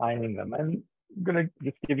assigning them. And I'm going to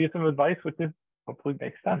just give you some advice, which is hopefully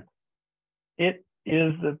makes sense. It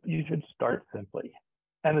is that you should start simply,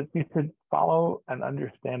 and that you should follow and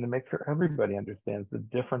understand and make sure everybody understands the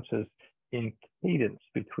differences in cadence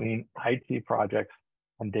between IT projects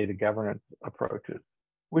and data governance approaches,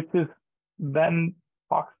 which is then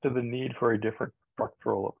talks to the need for a different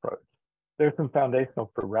structural approach. There's some foundational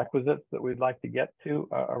prerequisites that we'd like to get to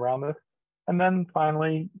around this. And then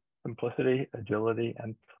finally, simplicity, agility,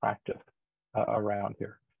 and practice around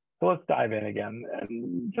here. So let's dive in again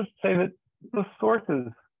and just say that the sources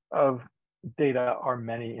of data are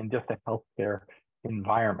many in just a healthcare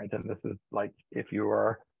environment. And this is like, if you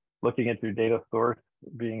are looking at your data source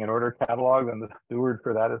being an order catalog, then the steward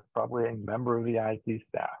for that is probably a member of the IT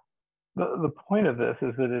staff. The point of this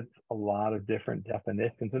is that it's a lot of different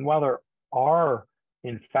definitions. And while there are,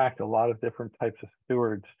 in fact, a lot of different types of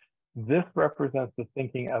stewards, this represents the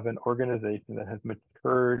thinking of an organization that has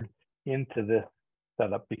matured into this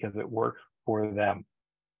setup because it works for them.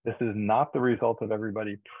 This is not the result of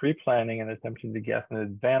everybody pre-planning and attempting to guess in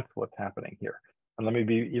advance what's happening here. And let me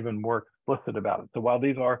be even more explicit about it. So while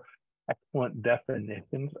these are excellent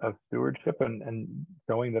definitions of stewardship and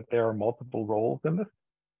showing that there are multiple roles in this,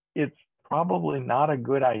 it's probably not a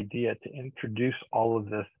good idea to introduce all of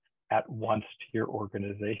this at once to your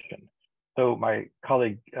organization. So my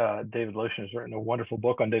colleague, David Lotion, has written a wonderful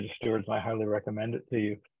book on data stewards, and I highly recommend it to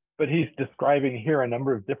you. But he's describing here a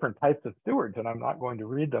number of different types of stewards, and I'm not going to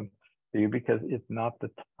read them to you because it's not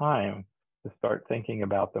the time to start thinking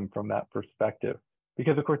about them from that perspective.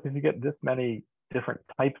 Because of course, if you get this many different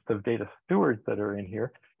types of data stewards that are in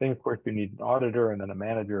here, then of course you need an auditor and then a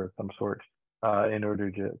manager of some sort in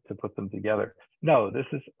order to put them together. No, this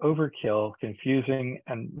is overkill, confusing,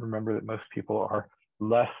 and remember that most people are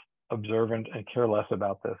less observant and care less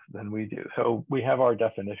about this than we do. So we have our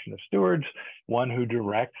definition of stewards, one who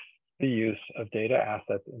directs the use of data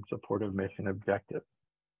assets in support of mission objectives.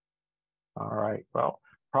 All right, well,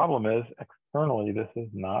 problem is externally, this is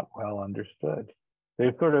not well understood.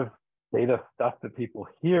 There's sort of data stuff that people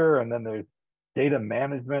hear, and then there's data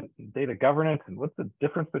management and data governance, and what's the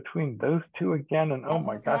difference between those two again? And oh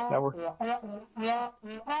my gosh, now we're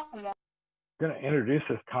going to introduce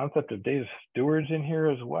this concept of data stewards in here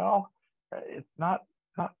as well. It's not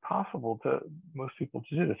not possible to most people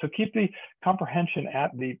to do this. So keep the comprehension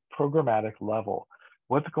at the programmatic level.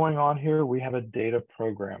 What's going on here? We have a data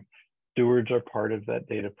program. Stewards are part of that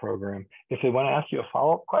data program. If they want to ask you a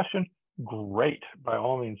follow-up question, great, by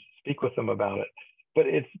all means, speak with them about it. But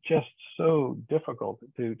it's just so difficult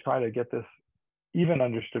to try to get this even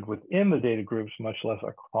understood within the data groups, much less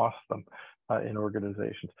across them in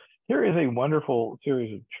organizations. Here is a wonderful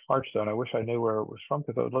series of charts, though, and I wish I knew where it was from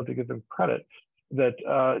because I would love to give them credit, that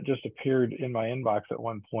just appeared in my inbox at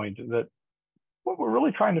one point. That what we're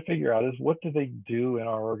really trying to figure out is, what do they do in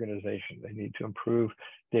our organization? They need to improve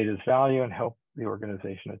data's value and help the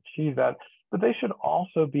organization achieve that, but they should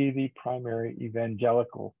also be the primary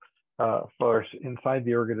evangelical force inside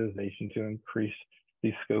the organization to increase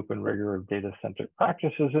the scope and rigor of data-centric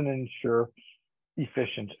practices and ensure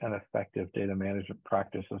efficient and effective data management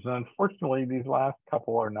practices. And unfortunately, these last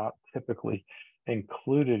couple are not typically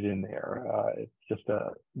included in there. It's just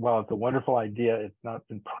while it's a wonderful idea, it's not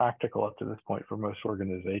been practical up to this point for most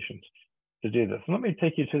organizations to do this. And let me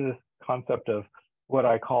take you to this concept of what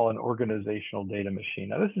I call an organizational data machine.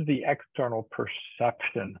 Now, this is the external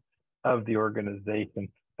perception of the organization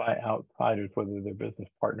by outsiders, whether they're business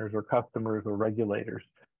partners or customers or regulators.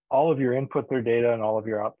 All of your inputs are data and all of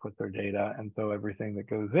your outputs are data. And so everything that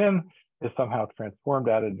goes in is somehow transformed,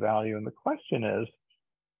 added value. And the question is,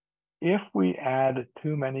 if we add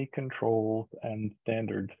too many controls and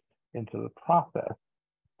standards into the process,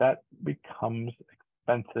 that becomes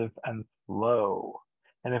expensive and slow.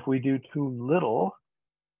 And if we do too little,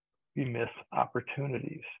 we miss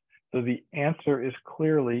opportunities. So the answer is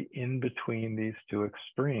clearly in between these two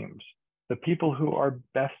extremes. The people who are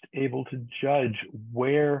best able to judge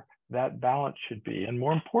where that balance should be, and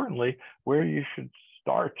more importantly, where you should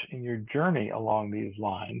start in your journey along these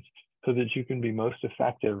lines so that you can be most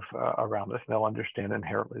effective around this, and they'll understand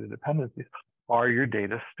inherently the dependencies, are your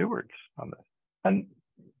data stewards on this. And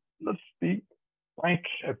let's be frank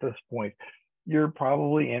at this point. You're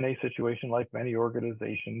probably in a situation, like many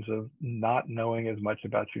organizations, of not knowing as much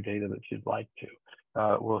about your data that you'd like to.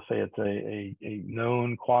 We'll say it's a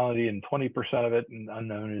known quantity and 20% of it, and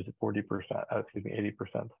unknown is 40%,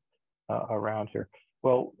 80% around here.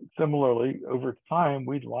 Well, similarly, over time,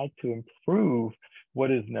 we'd like to improve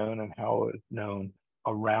what is known and how it's known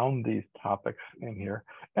around these topics in here.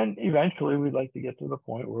 And eventually, we'd like to get to the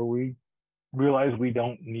point where we realize we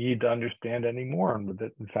don't need to understand anymore, and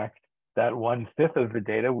that, in fact, that 1/5 of the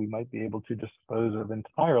data we might be able to dispose of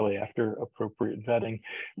entirely after appropriate vetting,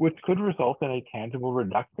 which could result in a tangible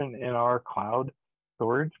reduction in our cloud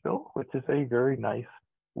storage bill, which is a very nice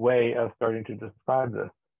way of starting to describe this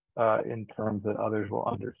in terms that others will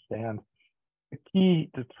understand. The key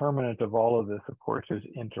determinant of all of this, of course, is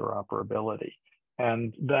interoperability.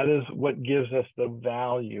 And that is what gives us the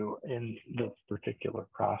value in this particular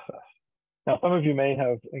process. Now, some of you may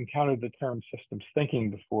have encountered the term systems thinking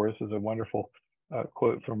before. This is a wonderful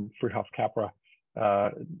quote from Friedhof Capra.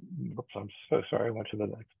 Oops, I'm so sorry, I went to the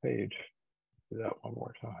next page. Do that one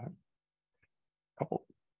more time. Couple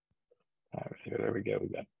times here, there we go, we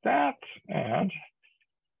got that. And,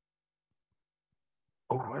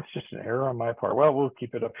 oh, that's just an error on my part. Well, we'll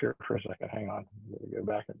keep it up here for a second, hang on. Let me go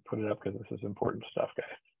back and put it up because this is important stuff,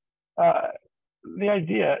 guys. The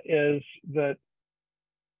idea is that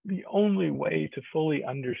the only way to fully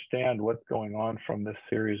understand what's going on from this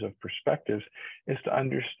series of perspectives is to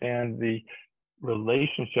understand the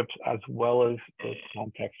relationships as well as the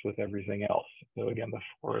context with everything else. So again, the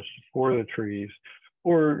forest for the trees,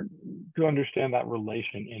 or to understand that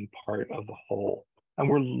relation in part of the whole. And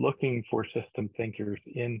we're looking for system thinkers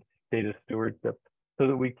in data stewardship so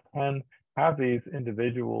that we can have these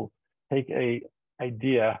individuals take an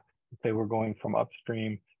idea, say we're going from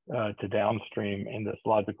upstream to downstream in this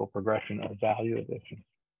logical progression of value addition.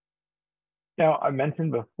 Now, I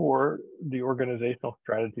mentioned before, the organizational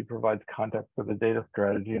strategy provides context for the data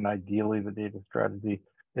strategy, and ideally the data strategy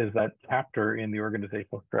is that chapter in the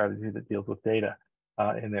organizational strategy that deals with data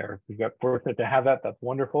in there. If you've got fortunate to have that, that's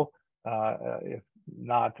wonderful. If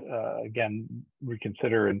not, again,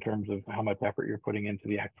 reconsider in terms of how much effort you're putting into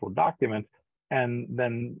the actual document, and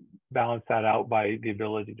then balance that out by the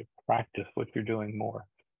ability to practice what you're doing more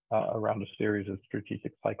around a series of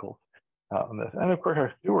strategic cycles on this. And of course,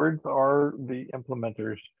 our stewards are the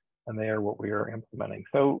implementers, and they are what we are implementing.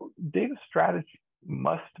 So data strategy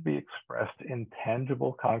must be expressed in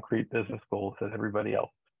tangible, concrete business goals that everybody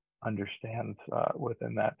else understands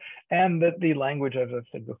within that. And that the language, as I've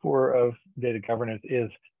said before, of data governance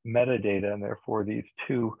is metadata, and therefore these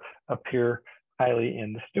two appear highly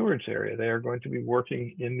in the stewards area. They are going to be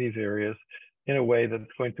working in these areas in a way that's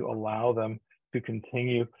going to allow them to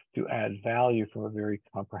continue to add value from a very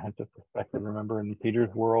comprehensive perspective. Remember, in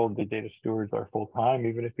Peter's world, the data stewards are full-time.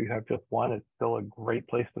 Even if you have just one, it's still a great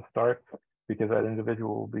place to start, because that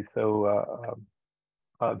individual will be so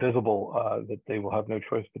visible that they will have no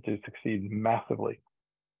choice but to succeed massively.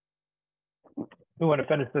 We want to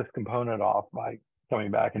finish this component off by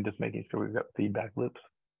coming back and just making sure we've got feedback loops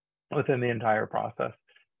within the entire process.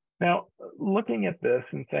 Now, looking at this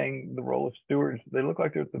and saying the role of stewards, they look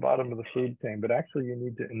like they're at the bottom of the food chain, but actually you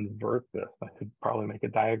need to invert this. I should probably make a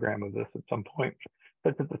diagram of this at some point,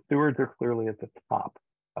 such that the stewards are clearly at the top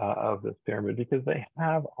of this pyramid, because they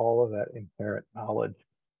have all of that inherent knowledge,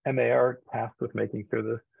 and they are tasked with making sure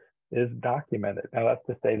this is documented. Now, that's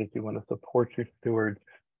to say that you want to support your stewards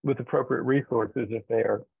with appropriate resources. If they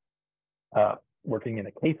are working in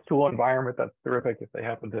a case tool environment, that's terrific. If they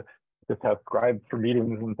happen to just have scribes for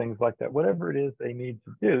meetings and things like that, whatever it is they need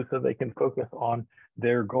to do so they can focus on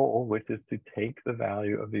their goal, which is to take the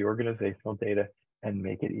value of the organizational data and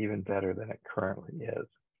make it even better than it currently is.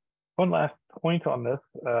 One last point on this,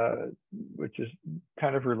 which is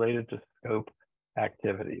kind of related to scope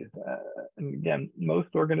activities. And again, most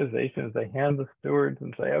organizations, they hand the stewards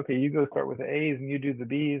and say, okay, you go start with the A's and you do the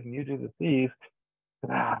B's and you do the C's.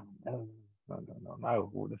 No,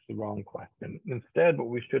 that's the wrong question. Instead, what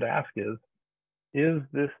we should ask is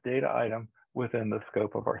this data item within the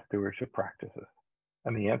scope of our stewardship practices?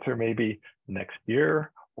 And the answer may be next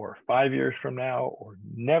year, or 5 years from now, or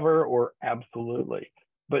never, or absolutely.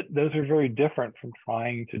 But those are very different from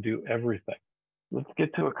trying to do everything. Let's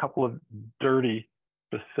get to a couple of dirty,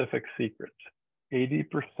 specific secrets.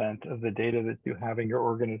 80% of the data that you have in your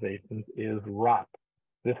organizations is rot.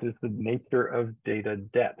 This is the nature of data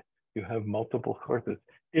debt. You have multiple sources.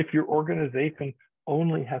 If your organization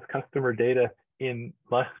only has customer data in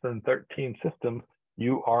less than 13 systems,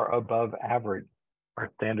 you are above average.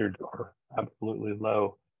 Our standards are absolutely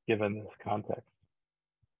low given this context.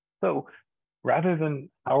 So rather than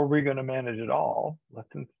how are we going to manage it all, let's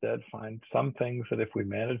instead find some things that if we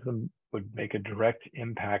manage them would make a direct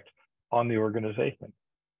impact on the organization,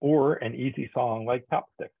 or an easy song like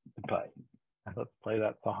Chopstick to play. And let's play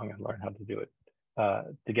that song and learn how to do it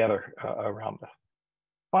together around this.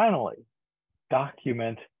 Finally,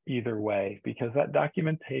 document either way, because that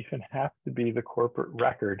documentation has to be the corporate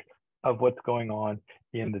record of what's going on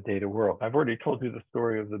in the data world. I've already told you the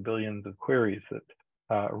story of the billions of queries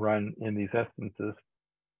that run in these instances.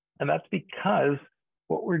 And that's because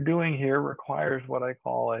what we're doing here requires what I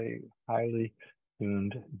call a highly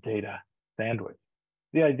tuned data sandwich.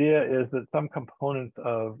 The idea is that some components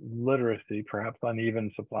of literacy, perhaps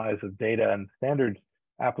uneven supplies of data and standards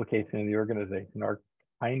application in the organization, are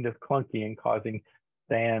kind of clunky and causing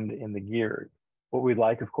sand in the gears. What we'd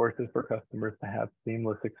like, of course, is for customers to have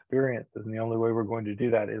seamless experiences. And the only way we're going to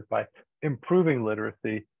do that is by improving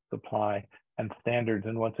literacy, supply, and standards.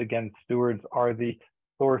 And once again, stewards are the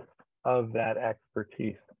source of that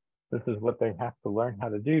expertise. This is what they have to learn how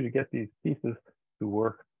to do to get these pieces to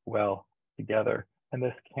work well together. And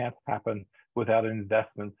this can't happen without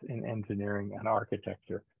investments in engineering and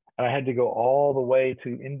architecture. And I had to go all the way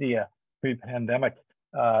to India pre-pandemic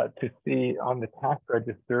to see on the tax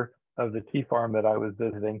register of the tea farm that I was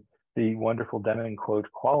visiting, the wonderful Deming quote,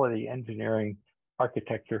 quality engineering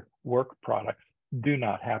architecture work products do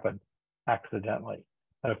not happen accidentally.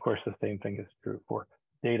 And of course, the same thing is true for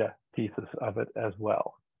data pieces of it as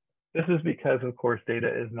well. This is because, of course, data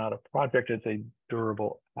is not a project, it's a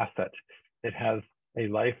durable asset. It has a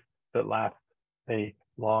life that lasts a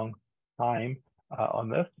long time on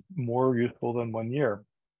this, more useful than 1 year.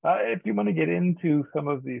 If you want to get into some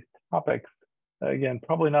of these topics, again,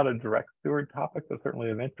 probably not a direct steward topic, but certainly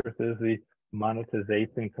of interest is the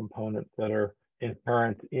monetization components that are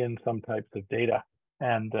inherent in some types of data.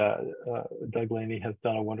 And Doug Laney has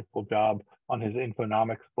done a wonderful job on his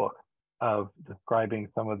Infonomics book of describing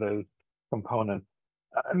some of those components.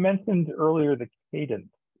 I mentioned earlier the cadence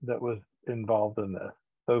that was involved in this.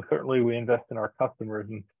 So certainly we invest in our customers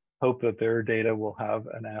and hope that their data will have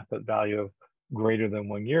an asset value of greater than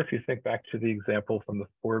 1 year. If you think back to the example from the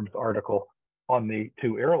Forbes article on the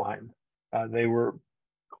 2 airlines, they were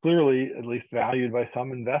clearly at least valued by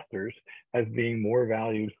some investors as being more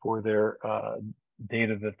valued for their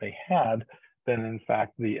data that they had than in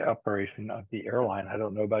fact the operation of the airline. I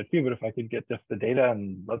don't know about you, but if I could get just the data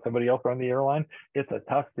and let somebody else run the airline, it's a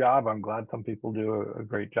tough job. I'm glad some people do a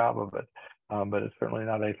great job of it, but it's certainly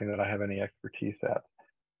not anything that I have any expertise at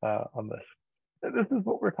on this. This is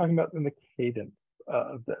what we're talking about in the cadence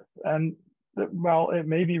of this. And while it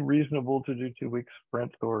may be reasonable to do 2-week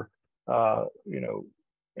sprints or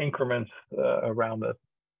increments around this,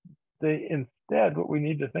 Instead, what we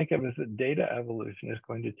need to think of is that data evolution is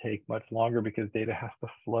going to take much longer because data has to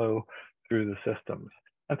flow through the systems.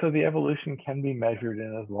 And so the evolution can be measured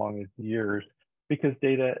in as long as years because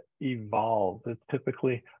data evolves. It's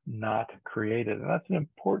typically not created. And that's an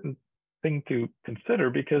important thing to consider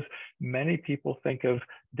because many people think of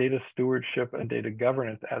data stewardship and data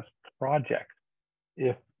governance as projects.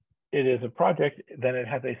 If it is a project, then it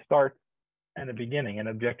has a start and a beginning, an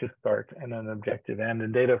objective start and an objective end.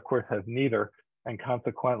 And data, of course, has neither. And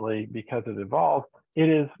consequently, because it evolves, it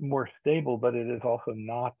is more stable, but it is also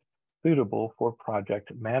not suitable for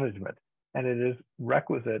project management. And it is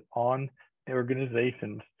requisite on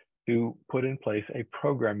organizations to put in place a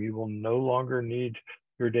program. You will no longer need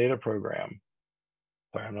your data program.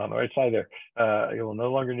 Sorry, I'm not on the right side there. You will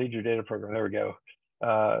no longer need your data program. There we go.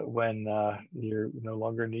 When you no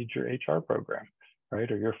longer need your HR program,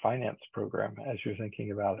 right? Or your finance program as you're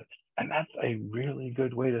thinking about it. And that's a really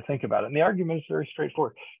good way to think about it. And the argument is very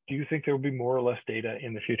straightforward. Do you think there will be more or less data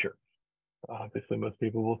in the future? Obviously, most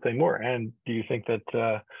people will say more. And do you think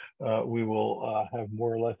that we will have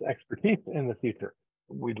more or less expertise in the future?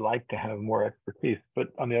 We'd like to have more expertise. But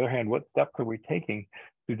on the other hand, what steps are we taking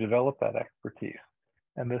to develop that expertise?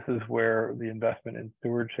 And this is where the investment in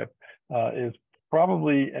stewardship is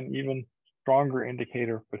probably an even stronger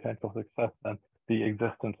indicator of potential success than the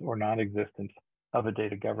existence or non-existence of a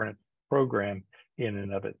data governance program in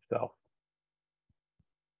and of itself.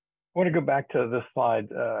 I want to go back to this slide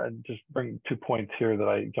and just bring 2 points here that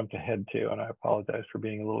I jumped ahead to, and I apologize for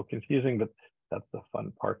being a little confusing, but that's the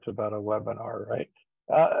fun parts about a webinar, right?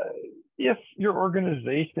 If your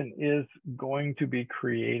organization is going to be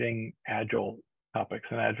creating Agile topics,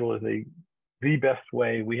 and Agile is the best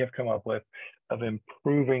way we have come up with of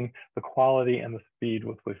improving the quality and the speed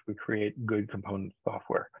with which we create good component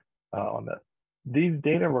software on this. These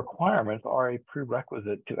data requirements are a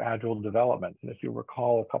prerequisite to Agile development. And if you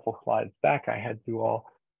recall a couple slides back, I had you all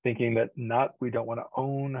thinking that we don't want to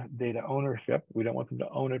own data ownership. We don't want them to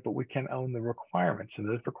own it, but we can own the requirements. And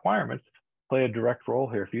those requirements play a direct role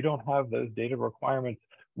here. If you don't have those data requirements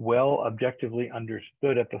well objectively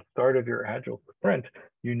understood at the start of your Agile sprint,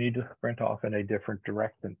 you need to sprint off in a different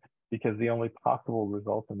direction because the only possible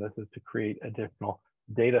result in this is to create additional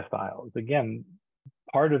data styles. Again,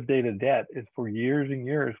 part of data debt is for years and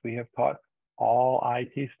years, we have taught all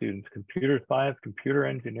IT students, computer science, computer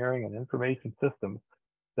engineering, and information systems,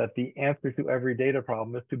 that the answer to every data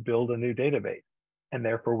problem is to build a new database. And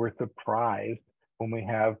therefore, we're surprised when we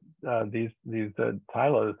have these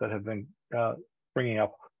silos that have been springing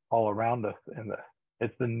up all around us in this.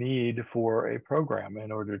 It's the need for a program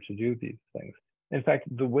in order to do these things. In fact,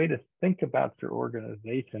 the way to think about your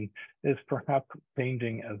organization is perhaps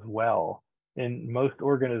changing as well. In most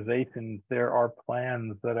organizations, there are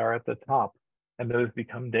plans that are at the top, and those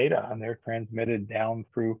become data, and they're transmitted down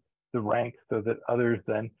through the ranks so that others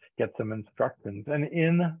then get some instructions. And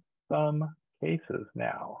in some cases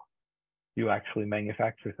now, you actually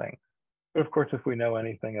manufacture things. But of course, if we know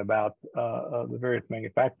anything about the various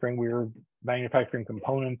manufacturing, we're manufacturing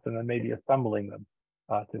components and then maybe assembling them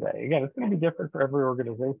today. Again, it's going to be different for every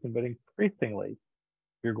organization, but increasingly,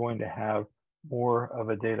 you're going to have more of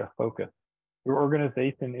a data focus. Your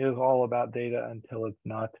organization is all about data until it's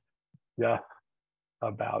not just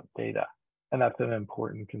about data. And that's an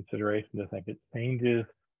important consideration to think. It changes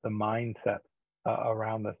the mindset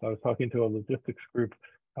around this. I was talking to a logistics group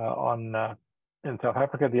in South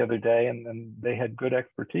Africa the other day, and they had good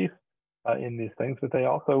expertise in these things, but they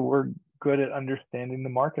also were good at understanding the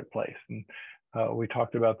marketplace. And we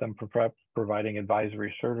talked about them providing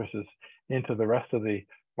advisory services into the rest of the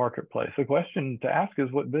marketplace. The question to ask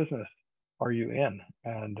is, what business are you in?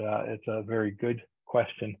 And it's a very good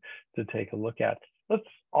question to take a look at. Let's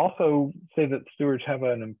also say that stewards have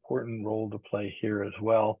an important role to play here as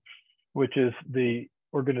well, which is the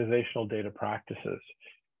organizational data practices.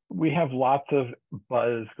 We have lots of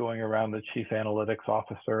buzz going around the chief analytics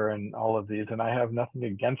officer and all of these, and I have nothing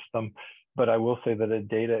against them, but I will say that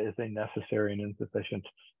data is a necessary and insufficient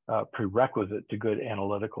prerequisite to good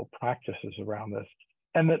analytical practices around this.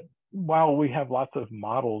 And that while we have lots of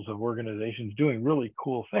models of organizations doing really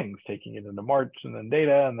cool things, taking it into marts and then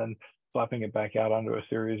data and then slapping it back out onto a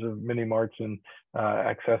series of mini marts and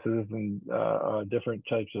accesses and different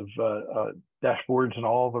types of dashboards and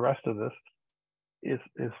all the rest of this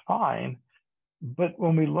is fine. But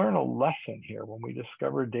when we learn a lesson here, when we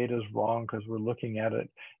discover data is wrong because we're looking at it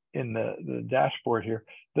in the dashboard here,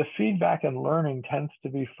 the feedback and learning tends to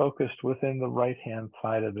be focused within the right-hand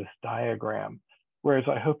side of this diagram. Whereas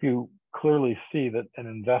I hope you clearly see that an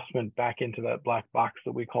investment back into that black box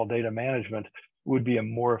that we call data management would be a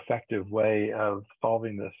more effective way of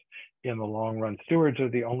solving this in the long run. Stewards are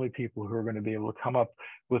the only people who are going to be able to come up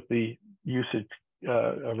with the usage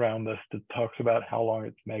around this that talks about how long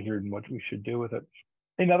it's measured and what we should do with it.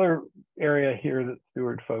 Another area here that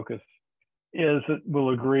steward focus is that we'll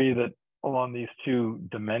agree that along these two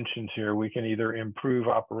dimensions here, we can either improve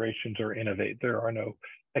operations or innovate. There are no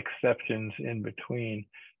exceptions in between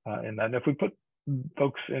in that. And if we put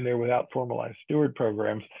folks in there without formalized steward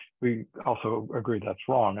programs, we also agree that's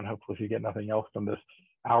wrong. And hopefully if you get nothing else from this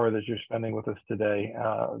hour that you're spending with us today,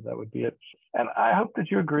 that would be it. And I hope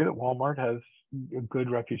that you agree that Walmart has a good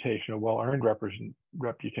reputation, a well-earned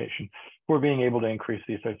reputation for being able to increase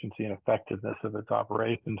the efficiency and effectiveness of its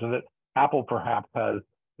operations, and that Apple perhaps has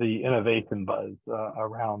the innovation buzz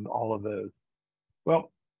around all of those.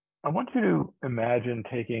 Well, I want you to imagine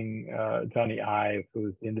taking Johnny Ive, who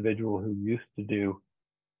is the individual who used to do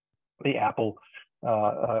the Apple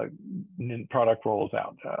product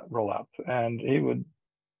rollouts, and he would,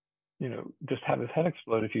 just have his head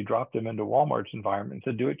explode if you dropped him into Walmart's environment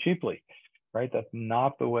and said, do it cheaply, right? That's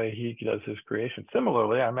not the way he does his creation.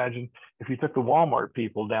 Similarly, I imagine if you took the Walmart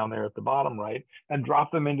people down there at the bottom right and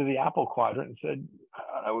dropped them into the Apple quadrant and said,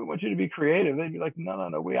 we want you to be creative, they'd be like,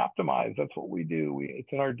 no, we optimize. That's what we do. It's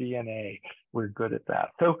in our DNA. We're good at that.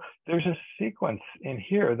 So there's a sequence in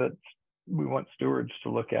here that we want stewards to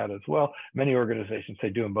look at as well. Many organizations say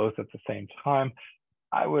do them both at the same time.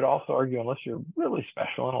 I would also argue, unless you're really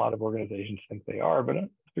special, and a lot of organizations think they are, but if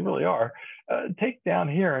you really are, take down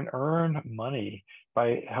here and earn money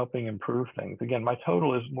by helping improve things. Again, my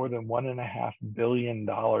total is more than $1.5 billion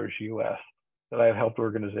US that I've helped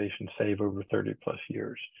organizations save over 30 plus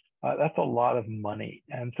years. That's a lot of money.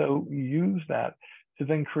 And so use that to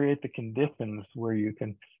then create the conditions where you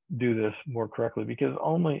can do this more correctly, because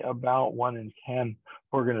only about 1 in 10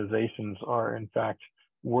 organizations are in fact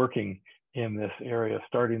working in this area,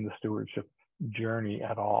 starting the stewardship journey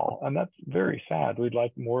at all. And that's very sad. We'd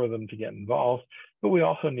like more of them to get involved, but we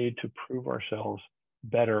also need to prove ourselves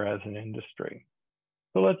better as an industry.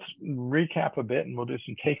 So let's recap a bit, and we'll do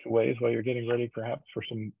some takeaways while you're getting ready perhaps for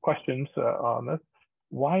some questions on this.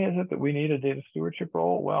 Why is it that we need a data stewardship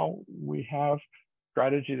role? Well, we have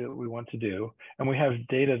strategy that we want to do, and we have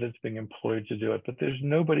data that's being employed to do it, but there's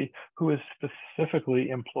nobody who is specifically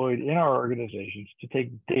employed in our organizations to take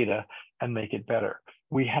data and make it better.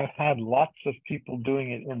 We have had lots of people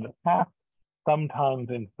doing it in the past, sometimes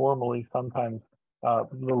informally, sometimes a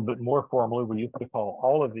little bit more formally. We used to call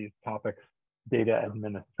all of these topics data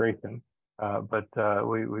administration, but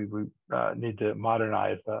we need to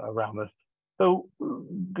modernize around this. So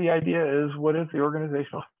the idea is, what is the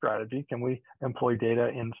organizational strategy? Can we employ data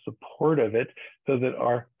in support of it so that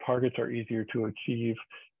our targets are easier to achieve,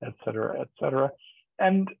 et cetera, et cetera?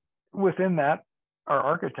 And within that, our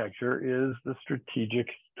architecture is the strategic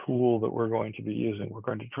tool that we're going to be using. We're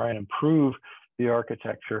going to try and improve the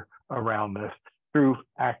architecture around this through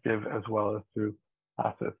active as well as through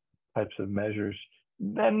passive types of measures.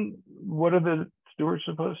 Then what are the stewards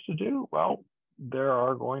supposed to do? Well, there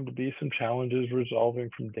are going to be some challenges resolving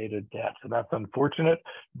from data debt. So that's unfortunate,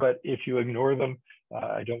 but if you ignore them,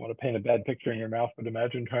 I don't want to paint a bad picture in your mouth, but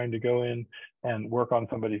imagine trying to go in and work on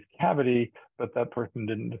somebody's cavity, but that person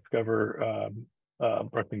didn't discover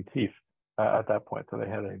brushing teeth at that point. So they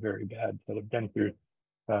had a very bad set of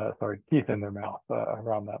teeth in their mouth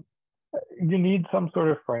around that. You need some sort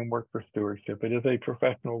of framework for stewardship. It is a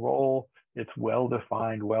professional role. It's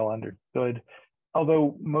well-defined, well understood.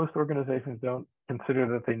 Although most organizations don't consider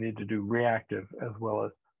that they need to do reactive as well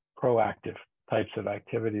as proactive types of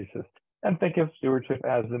activities, and think of stewardship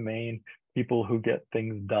as the main people who get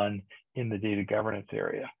things done in the data governance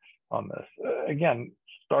area on this. Again,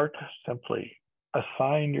 start simply.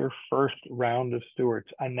 Assign your first round of stewards.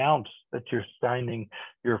 Announce that you're signing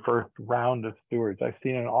your first round of stewards. I've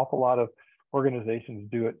seen an awful lot of organizations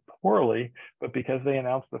do it poorly, but because they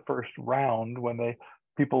announced the first round when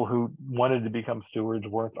people who wanted to become stewards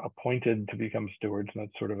weren't appointed to become stewards, and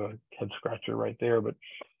that's sort of a head scratcher right there, but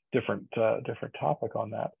different topic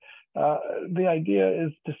on that. The idea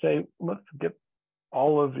is to say, let's get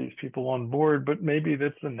all of these people on board, but maybe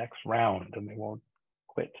that's the next round and they won't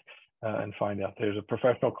quit and find out. There's a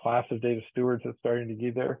professional class of data stewards that's starting to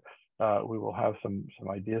get there. We will have some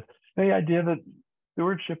ideas. And the idea that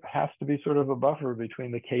stewardship has to be sort of a buffer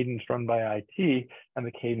between the cadence run by IT and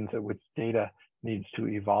the cadence at which data needs to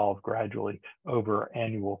evolve gradually over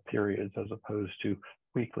annual periods as opposed to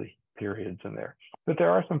weekly periods in there. But there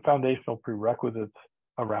are some foundational prerequisites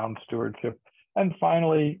around stewardship. And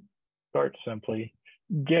finally, start simply,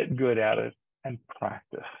 get good at it, and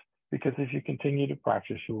practice. Because if you continue to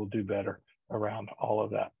practice, you will do better around all of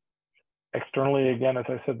that. Externally, again, as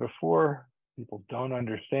I said before, people don't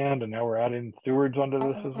understand, and now we're adding stewards onto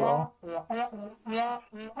this as well.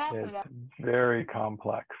 It's very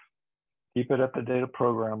complex. Keep it at the data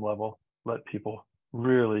program level. Let people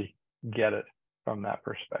really get it from that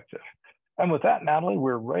perspective. And with that, Natalie,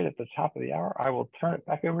 we're right at the top of the hour. I will turn it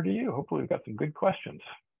back over to you. Hopefully we've got some good questions.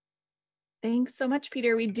 Thanks so much,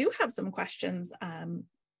 Peter. We do have some questions.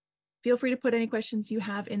 Feel free to put any questions you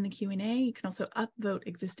have in the Q&A. You can also upvote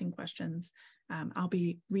existing questions. I'll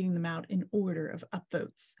be reading them out in order of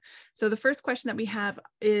upvotes. So the first question that we have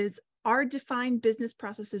is, are defined business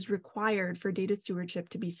processes required for data stewardship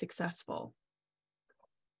to be successful?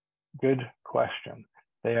 Good question.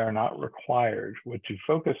 They are not required. What you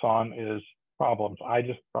focus on is problems. I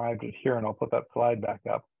just described it here, and I'll put that slide back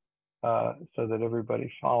up so that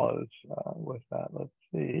everybody follows with that. Let's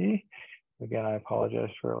see. Again, I apologize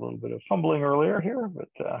for a little bit of fumbling earlier here, but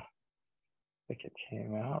I think it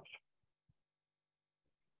came out.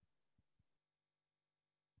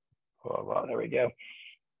 Oh, well, there we go.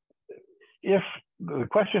 If the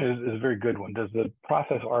question is a very good one, does the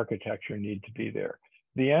process architecture need to be there?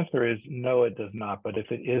 The answer is no, it does not. But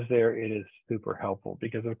if it is there, it is super helpful,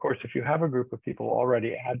 because of course, if you have a group of people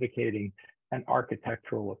already advocating an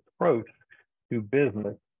architectural approach to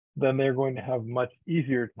business, then they're going to have much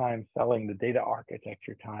easier time selling the data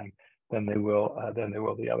architecture time than they will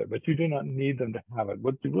the other. But you do not need them to have it.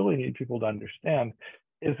 What you really need people to understand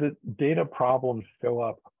is that data problems show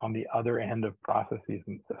up on the other end of processes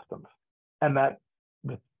and systems, and that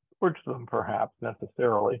supports them perhaps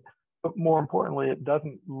necessarily, but more importantly, it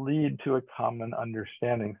doesn't lead to a common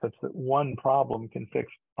understanding such that one problem can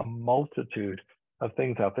fix a multitude of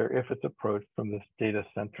things out there if it's approached from this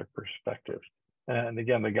data-centric perspective. And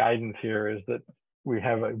again, the guidance here is that we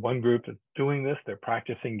have one group that's doing this, they're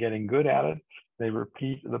practicing getting good at it, they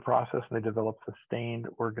repeat the process, and they develop sustained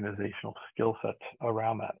organizational skill sets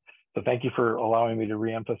around that. So thank you for allowing me to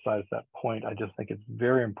reemphasize that point. I just think it's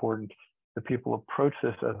very important that people approach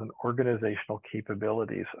this as an organizational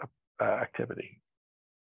capabilities activity.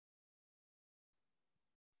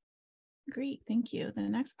 Great, thank you. The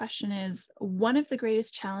next question is, one of the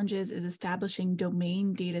greatest challenges is establishing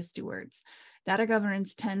domain data stewards. Data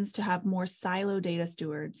governance tends to have more silo data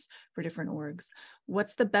stewards for different orgs.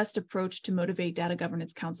 What's the best approach to motivate data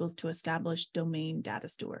governance councils to establish domain data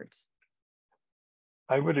stewards?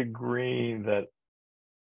 I would agree that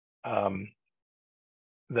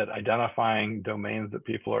that identifying domains that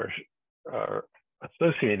people are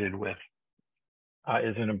associated with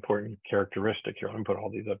is an important characteristic here. Let me put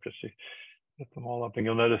all these up just to get them all up. And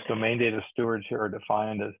you'll notice domain data stewards here are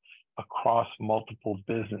defined as across multiple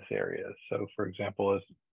business areas. So for example,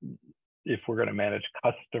 if we're going to manage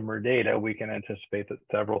customer data, we can anticipate that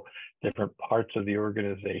several different parts of the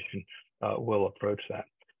organization will approach that.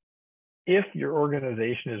 If your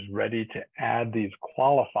organization is ready to add these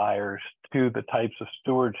qualifiers to the types of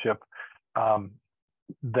stewardship,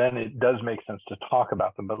 then it does make sense to talk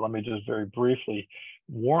about them. But let me just very briefly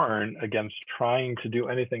warn against trying to do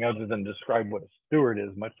anything other than describe what a steward is,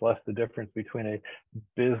 much less the difference between a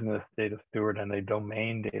business data steward and a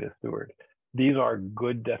domain data steward. These are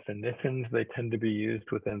good definitions. They tend to be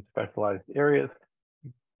used within specialized areas,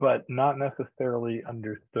 but not necessarily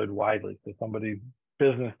understood widely. So somebody's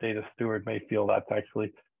business data steward may feel that's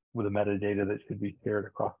actually with a metadata that should be shared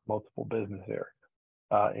across multiple business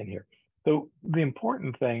areas in here. So the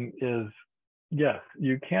important thing is, yes,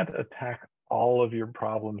 you can't attack all of your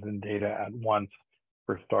problems in data at once,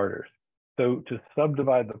 for starters. So to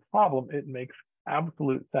subdivide the problem, it makes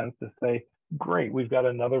absolute sense to say, great, we've got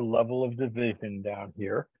another level of division down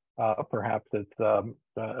here. Perhaps it's,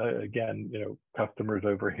 again, customers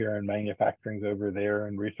over here and manufacturing's over there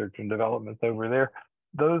and research and development's over there.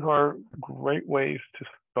 Those are great ways to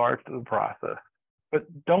start the process, but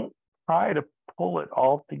don't try to pull it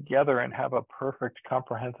all together and have a perfect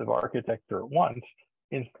comprehensive architecture at once.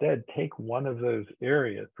 Instead, take one of those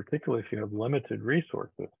areas, particularly if you have limited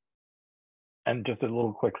resources. And just a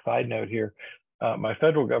little quick side note here, my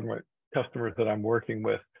federal government customers that I'm working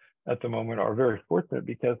with at the moment are very fortunate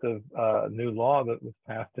because of a new law that was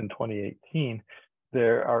passed in 2018. They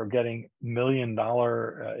are getting $1 million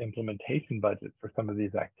implementation budget for some of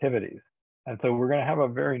these activities. And so we're going to have a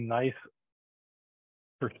very nice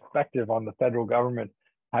perspective on the federal government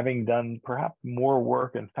having done perhaps more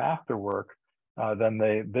work and faster work than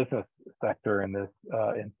the business sector in this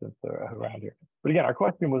instance around here. But again, our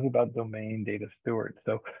question was about domain data stewards.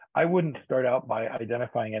 So I wouldn't start out by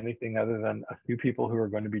identifying anything other than a few people who are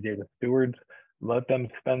going to be data stewards. Let them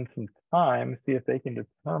spend some time, see if they can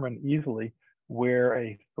determine easily where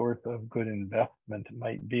a source of good investment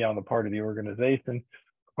might be on the part of the organization.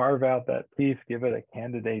 carve out that piece, give it a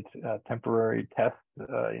candidate temporary test,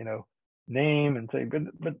 name, and say,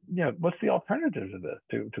 but what's the alternative to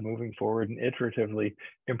this, to moving forward and iteratively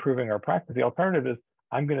improving our practice? The alternative is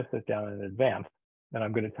I'm going to sit down in advance and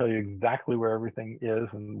I'm going to tell you exactly where everything is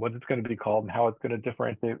and what it's going to be called and how it's going to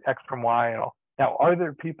differentiate X from Y and all. Now, are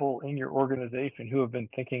there people in your organization who have been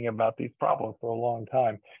thinking about these problems for a long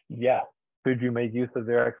time? Yes. Could you make use of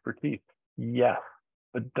their expertise? Yes.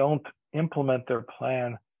 But don't implement their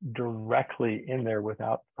plan directly in there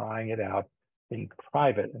without trying it out in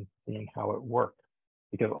private and seeing how it works.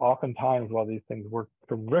 Because oftentimes, while these things work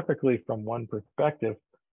terrifically from one perspective,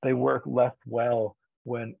 they work less well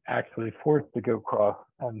when actually forced to go cross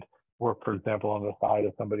and work, for example, on the side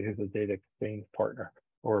of somebody who's a data exchange partner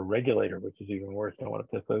or a regulator, which is even worse. Don't want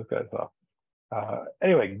to piss those guys off.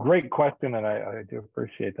 Anyway, great question, and I do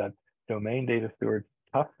appreciate that. Domain data stewards,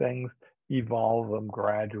 tough things, evolve them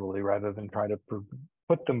gradually rather than try to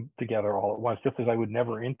put them together all at once, just as I would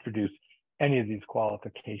never introduce any of these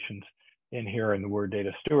qualifications in here in the word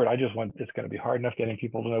data steward. I just want, it's going to be hard enough getting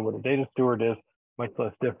people to know what a data steward is, much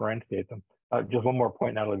less differentiate them. Just one more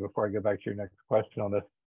point, Natalie, before I go back to your next question on this.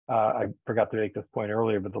 I forgot to make this point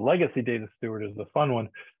earlier, but the legacy data steward is the fun one.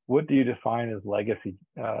 What do you define as legacy,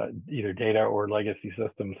 either data or legacy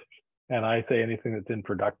systems? And I say anything that's in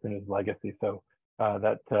production is legacy. So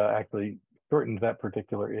that actually shortens that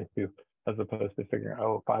particular issue as opposed to figuring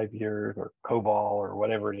out, 5 years or COBOL or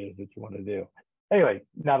whatever it is that you want to do. Anyway,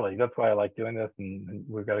 Natalie, that's why I like doing this. And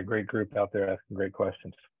we've got a great group out there asking great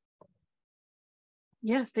questions.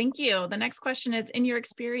 Yes, thank you. The next question is, in your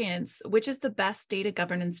experience, which is the best data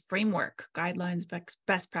governance framework, guidelines,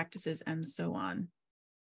 best practices, and so on?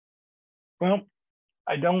 Well,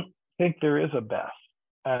 I don't think there is a best.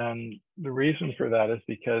 And the reason for that is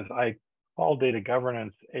because I call data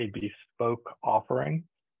governance a bespoke offering.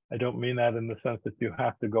 I don't mean that in the sense that you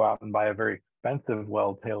have to go out and buy a very expensive,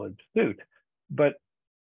 well-tailored suit, but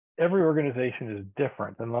every organization is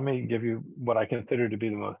different. And let me give you what I consider to be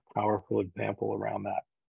the most powerful example around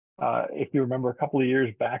that. If you remember a couple of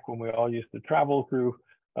years back when we all used to travel through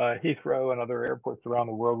Heathrow and other airports around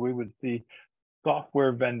the world, we would see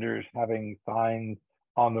software vendors having signs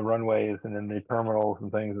on the runways and in the terminals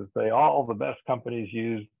and things that say all the best companies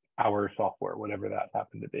use our software, whatever that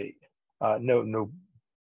happened to be. No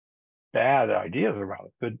bad ideas around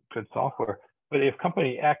it, good software. But if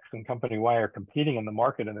company X and company Y are competing in the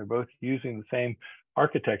market and they're both using the same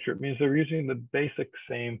architecture, it means they're using the basic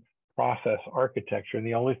same process architecture. And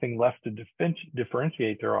the only thing left to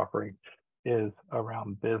differentiate their offering is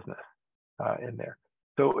around business in there.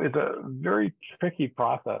 So it's a very tricky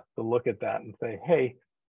process to look at that and say, hey,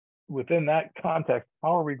 within that context,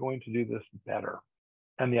 how are we going to do this better?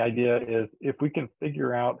 And the idea is if we can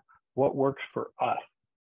figure out what works for us,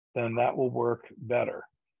 then that will work better.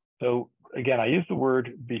 So again, I use the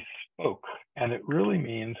word bespoke, and it really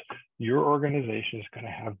means your organization is going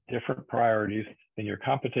to have different priorities than your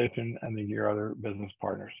competition and than your other business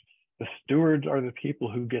partners. The stewards are the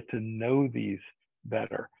people who get to know these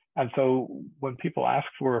better. And so when people ask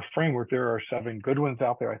for a framework, there are 7 good ones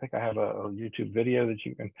out there. I think I have a YouTube video that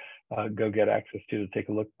you can go get access to take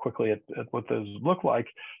a look quickly at what those look like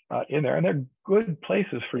in there. And they're good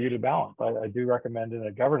places for you to balance. I do recommend in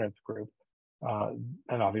a governance group,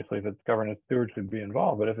 and obviously if it's governance, stewards should be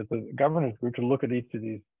involved, but if it's a governance group, to look at each of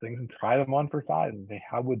these things and try them on for size and say,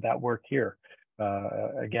 how would that work here?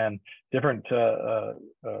 Again, different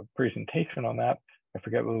presentation on that. I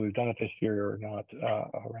forget whether we've done it this year or not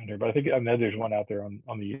around here, but I think I know there's one out there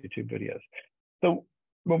on the YouTube videos. So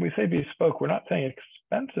when we say bespoke, we're not saying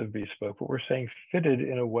expensive bespoke, but we're saying fitted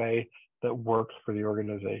in a way that works for the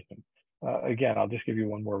organization. Again, I'll just give you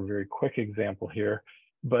one more very quick example here,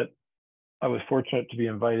 but I was fortunate to be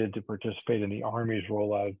invited to participate in the Army's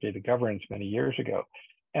rollout of data governance many years ago.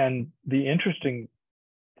 And the interesting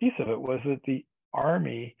piece of it was that the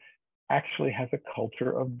Army actually has a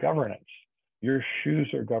culture of governance. Your shoes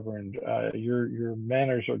are governed, your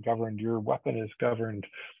manners are governed, your weapon is governed,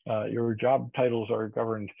 your job titles are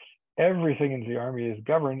governed. Everything in the Army is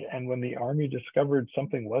governed. And when the Army discovered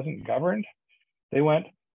something wasn't governed, they went,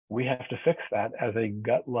 we have to fix that as a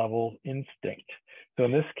gut level instinct. So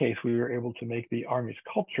in this case, we were able to make the Army's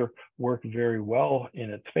culture work very well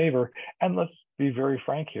in its favor. And let's be very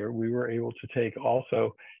frank here, we were able to take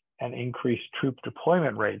also and increase troop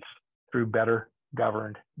deployment rates through better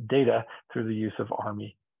governed data through the use of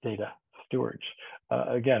Army data stewards.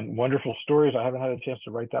 Again, wonderful stories. I haven't had a chance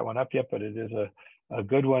to write that one up yet, but it is a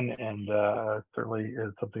good one, and certainly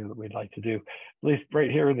is something that we'd like to do, at least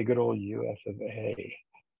right here in the good old US of A.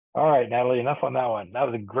 All right, Natalie, enough on that one. That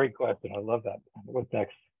was a great question. I love that. What's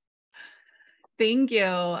next? Thank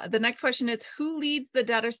you. The next question is, who leads the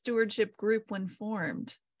data stewardship group when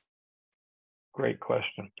formed? Great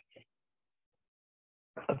question.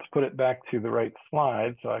 Let's put it back to the right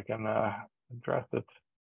slide so I can address it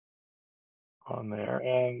on there.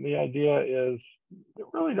 And the idea is there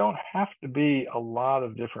really don't have to be a lot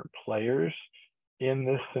of different players in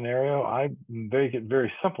this scenario. I make it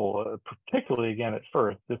very simple, particularly again at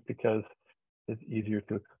first, just because it's easier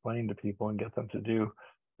to explain to people and get them to do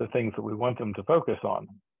the things that we want them to focus on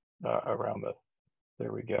around this.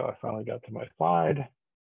 There we go. I finally got to my slide.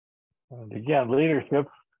 And again, leadership,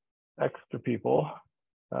 extra people,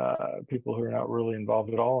 people who are not really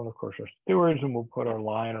involved at all, and of course our stewards, and we'll put our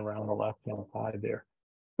line around the left-hand side there.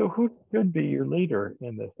 So who should be your leader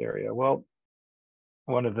in this area? Well,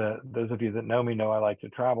 those of you that know me know I like to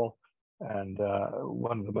travel, and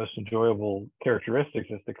one of the most enjoyable characteristics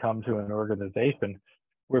is to come to an organization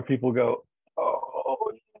where people go, oh,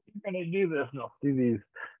 you're going to do this, and I'll see these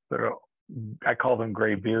sort of, I call them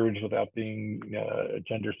gray beards without being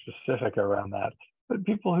gender specific around that, but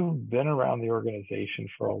people who've been around the organization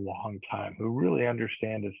for a long time, who really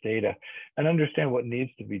understand its data and understand what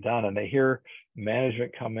needs to be done. And they hear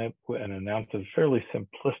management come in and announce a fairly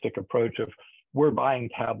simplistic approach of, we're buying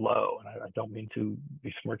Tableau. And I don't mean to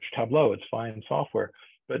besmirch Tableau, it's fine software,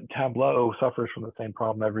 but Tableau suffers from the same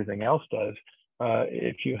problem everything else does.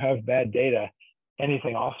 If you have bad data,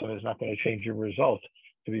 anything awesome is not going to change your results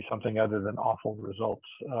to be something other than awful results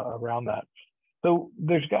around that. So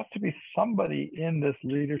there's got to be somebody in this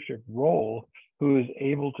leadership role who is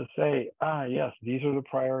able to say, yes, these are the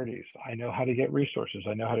priorities. I know how to get resources.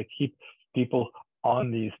 I know how to keep people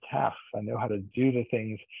on these tasks. I know how to do the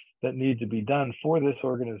things that need to be done for this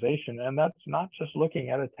organization. And that's not just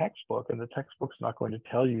looking at a textbook, and the textbook's not going to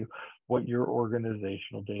tell you what your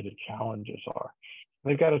organizational data challenges are.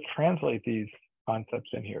 They've got to translate these concepts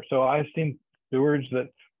in here. So I've seen stewards that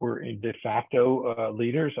were de facto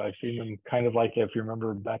leaders. I've seen them kind of like, if you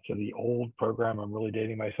remember back to the old program, I'm really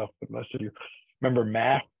dating myself, but most of you remember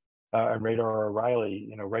Matt and Radar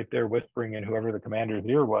O'Reilly, right there whispering in whoever the commander's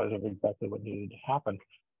ear was of exactly what needed to happen.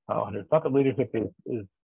 And it's not that leadership is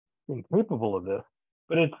incapable of this,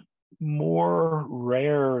 but it's more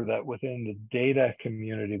rare that within the data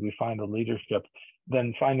community we find the leadership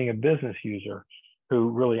than finding a business user who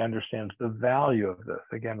really understands the value of this.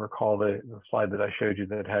 Again, recall the slide that I showed you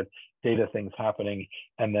that had data things happening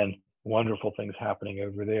and then wonderful things happening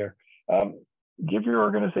over there. Give your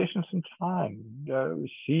organization some time.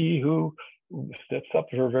 See who steps up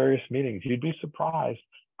for various meetings. You'd be surprised.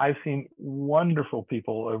 I've seen wonderful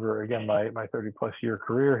people over, again, my 30+ year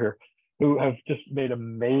career here, who have just made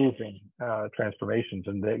amazing transformations.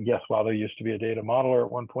 And yes, while there used to be a data modeler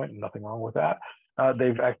at one point, and nothing wrong with that,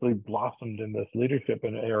 they've actually blossomed in this leadership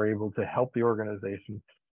and are able to help the organization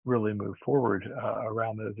really move forward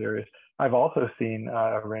around those areas. I've also seen,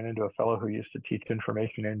 I ran into a fellow who used to teach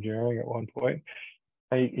information engineering at one point.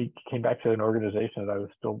 He came back to an organization that I was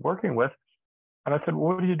still working with. And I said,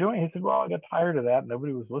 well, what are you doing? He said, well, I got tired of that.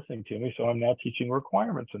 Nobody was listening to me. So I'm now teaching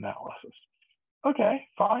requirements analysis. Okay,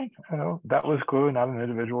 fine. That was clearly not an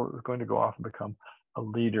individual that was going to go off and become a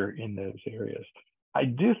leader in those areas. I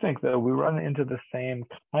do think, though, we run into the same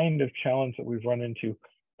kind of challenge that we've run into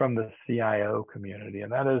from the CIO community.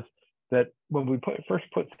 And that is that when we first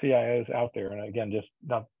put CIOs out there, and again, just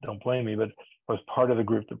don't blame me, but I was part of the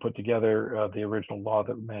group that put together the original law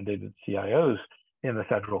that mandated CIOs in the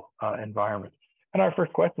federal environment. And our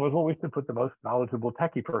first question was, well, we should put the most knowledgeable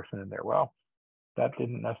techie person in there. Well, that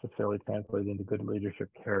didn't necessarily translate into good leadership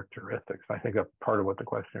characteristics. I think that's part of what the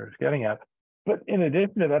questioner is getting at. But in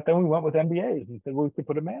addition to that, then we went with MBAs and said, well, we could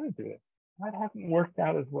put a man into it. That hasn't worked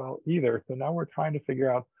out as well either. So now we're trying to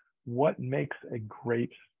figure out what makes a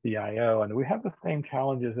great CIO. And we have the same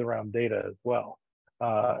challenges around data as well.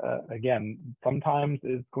 Again, sometimes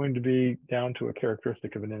it's going to be down to a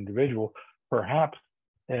characteristic of an individual, perhaps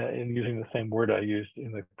in using the same word I used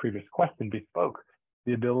in the previous question, bespoke,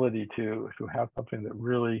 the ability to have something that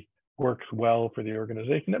really works well for the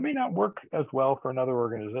organization that may not work as well for another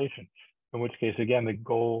organization, in which case, again, the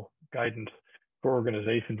goal guidance for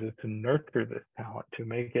organizations is to nurture this talent, to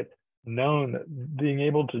make it known that being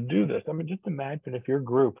able to do this. I mean, just imagine if your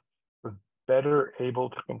group was better able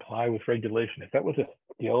to comply with regulation. If that was a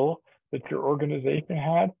skill that your organization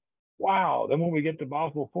had, wow, then when we get to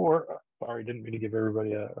Basel IV, sorry, didn't mean to give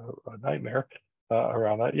everybody a nightmare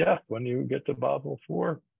around that. Yes, when you get to Basel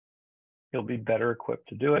IV, you'll be better equipped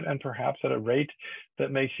to do it, and perhaps at a rate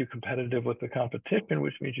that makes you competitive with the competition,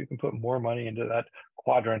 which means you can put more money into that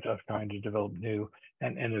quadrant of trying to develop new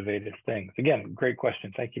and innovative things. Again, great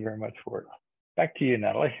question. Thank you very much for it. Back to you,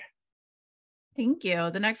 Natalie. Thank you.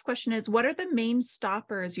 The next question is, what are the main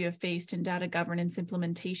stoppers you have faced in data governance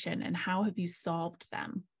implementation, and how have you solved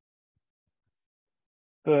them?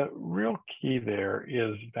 The real key there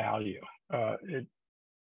is value.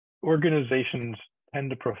 Organizations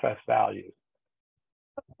tend to profess values.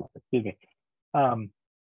 Excuse me.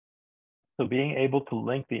 So being able to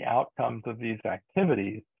link the outcomes of these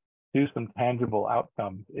activities to some tangible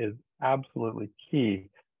outcomes is absolutely key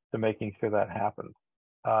to making sure that happens.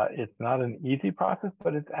 It's not an easy process,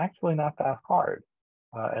 but it's actually not that hard.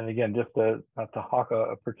 And again, just not to hawk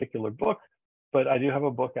a particular book, but I do have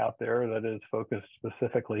a book out there that is focused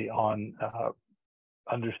specifically on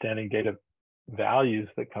understanding data values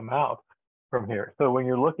that come out from here. So when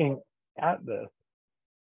you're looking at this,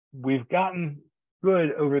 we've gotten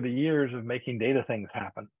good over the years of making data things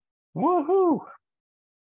happen. Woohoo!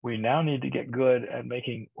 We now need to get good at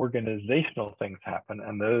making organizational things happen.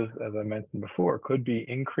 And those, as I mentioned before, could be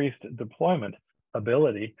increased deployment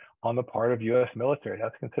ability on the part of US military.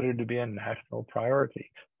 That's considered to be a national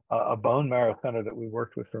priority. A bone marrow center that we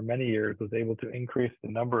worked with for many years was able to increase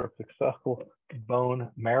the number of successful bone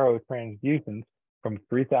marrow transfusions from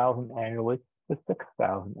 3,000 annually to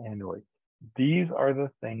 6,000 annually. These are the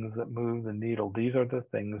things that move the needle. These are the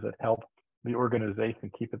things that help the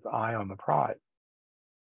organization keep its eye on the prize.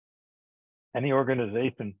 Any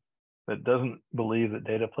organization that doesn't believe that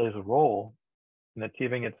data plays a role in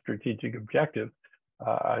achieving its strategic objective,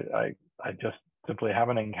 I just simply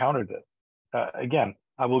haven't encountered this. Again,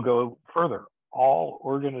 I will go further. All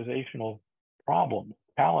organizational problems,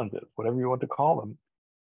 challenges, whatever you want to call them,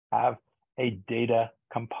 have a data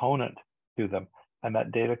component to them. And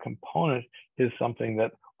that data component is something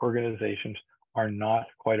that organizations are not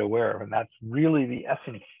quite aware of. And that's really the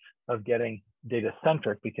essence of getting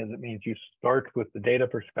data-centric, because it means you start with the data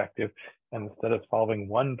perspective, and instead of solving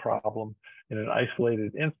one problem in an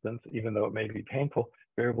isolated instance, even though it may be painful,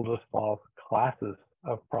 you're able to solve classes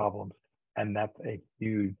of problems. And that's a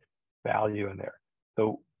huge value in there.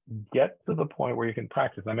 So get to the point where you can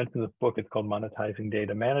practice. I mentioned this book, it's called Monetizing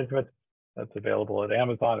Data Management. That's available at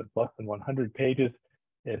Amazon. It's less than 100 pages.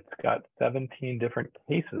 It's got 17 different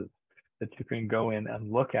cases that you can go in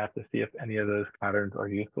and look at to see if any of those patterns are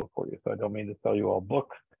useful for you. So I don't mean to sell you all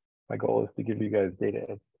books. My goal is to give you guys data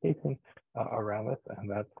education around this, and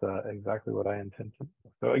that's exactly what I intend to do.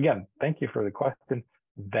 So again, thank you for the question.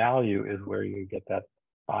 Value is where you get that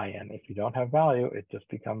buy-in. If you don't have value, it just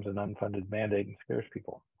becomes an unfunded mandate and scares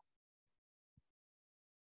people.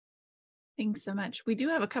 Thanks so much. We do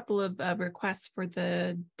have a couple of requests for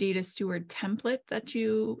the data steward template that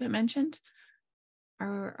you mentioned.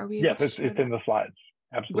 Are we able yes, to it's share in the slides.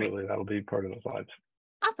 Absolutely. Great. That'll be part of the slides.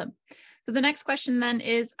 Awesome. So the next question then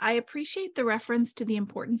is, I appreciate the reference to the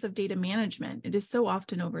importance of data management. It is so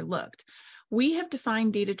often overlooked. We have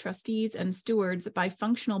defined data trustees and stewards by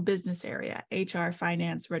functional business area, HR,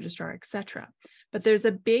 finance, registrar, etc. But there's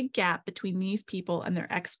a big gap between these people and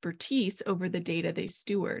their expertise over the data they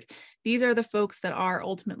steward. These are the folks that are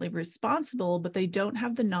ultimately responsible, but they don't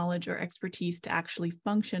have the knowledge or expertise to actually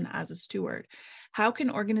function as a steward. How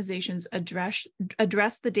can organizations address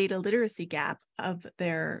the data literacy gap of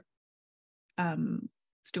their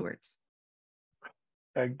stewards?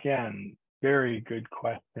 Again, very good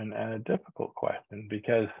question, and a difficult question,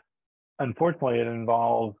 because unfortunately it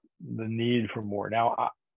involves the need for more. Now,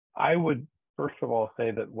 I would first of all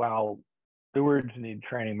say that while stewards need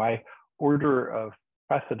training, my order of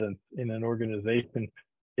precedence in an organization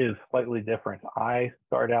is slightly different. I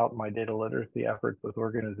start out my data literacy efforts with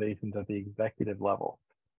organizations at the executive level,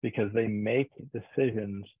 because they make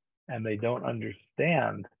decisions and they don't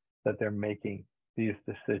understand that they're making these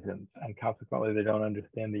decisions, and consequently they don't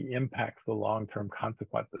understand the impacts, the long-term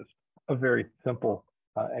consequences. A very simple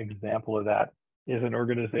example of that is an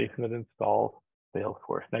organization that installs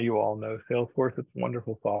Salesforce. Now, you all know Salesforce. It's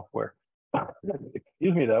wonderful software.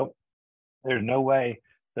 Excuse me, though, there's no way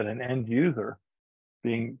that an end user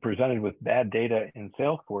being presented with bad data in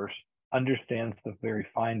Salesforce understands the very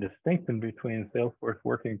fine distinction between Salesforce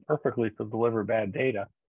working perfectly to deliver bad data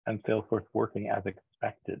and Salesforce working as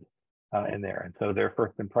expected in there. And so their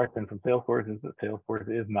first impression from Salesforce is that Salesforce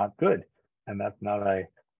is not good. And that's not a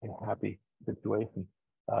happy situation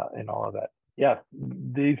in all of that. Yes,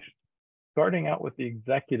 these starting out with the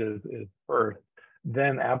executives is first,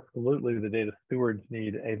 then absolutely the data stewards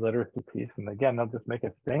need a literacy piece. And again, I'll just make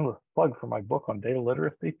a shameless plug for my book on data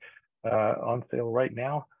literacy on sale right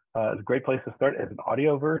now. It's a great place to start as an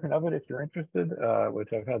audio version of it if you're interested, which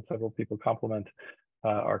I've had several people compliment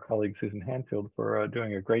our colleague Susan Hanfield for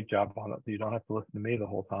doing a great job on it. So you don't have to listen to me the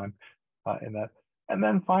whole time in that. And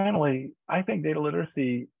then finally, I think data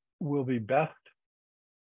literacy will be best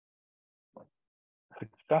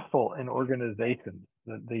successful in organizations,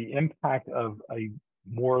 the impact of a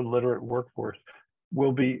more literate workforce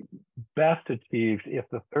will be best achieved if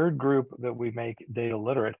the third group that we make data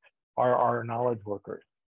literate are our knowledge workers.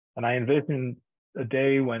 And I envision a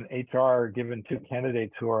day when HR, given two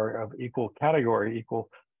candidates who are of equal category, equal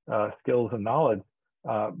skills and knowledge,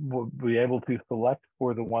 will be able to select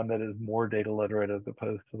for the one that is more data literate as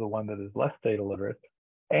opposed to the one that is less data literate.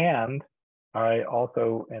 And I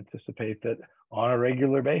also anticipate that on a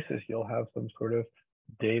regular basis, you'll have some sort of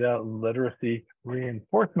data literacy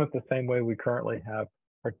reinforcement the same way we currently have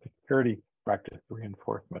our security practice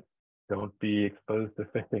reinforcement. Don't be exposed to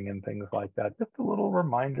phishing and things like that. Just a little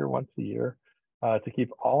reminder once a year to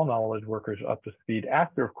keep all knowledge workers up to speed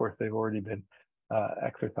after, of course, they've already been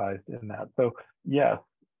exercised in that. So yes,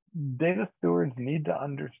 data stewards need to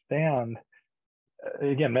understand,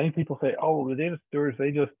 again, many people say, oh, the data stewards,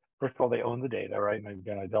 they just, first of all, they own the data, right? And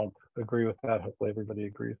again, I don't agree with that. Hopefully everybody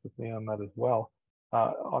agrees with me on that as well.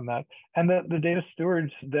 On that. And the data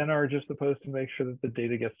stewards then are just supposed to make sure that the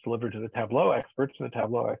data gets delivered to the Tableau experts, and the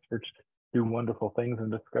Tableau experts do wonderful things and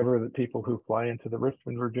discover that people who fly into the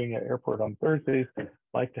Richmond, Virginia airport on Thursdays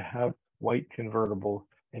like to have white convertibles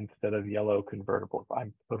instead of yellow convertibles.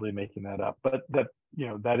 I'm totally making that up, but that, you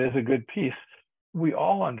know, that is a good piece. We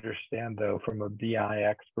all understand, though, from a BI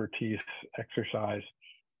expertise exercise,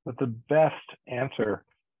 that the best answer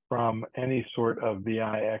from any sort of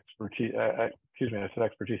BI expertise,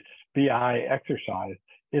 BI exercise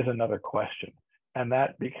is another question. And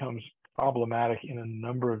that becomes problematic in a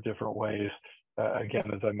number of different ways.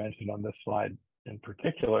 Again, as I mentioned on this slide in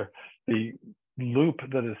particular, the loop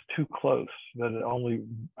that is too close, that it only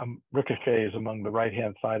ricochets among the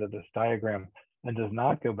right-hand side of this diagram and does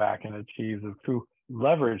not go back and achieve the true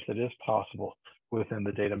leverage that is possible within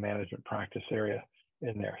the data management practice area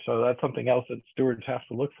in there. So that's something else that stewards have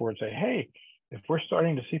to look for and say, hey, if we're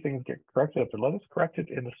starting to see things get corrected up there, let us correct it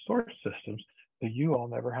in the source systems so you all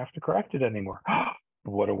never have to correct it anymore.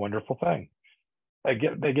 What a wonderful thing.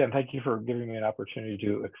 Again, thank you for giving me an opportunity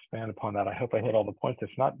to expand upon that. I hope I hit all the points. If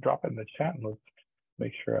not, drop it in the chat and let's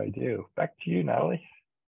make sure I do. Back to you, Natalie.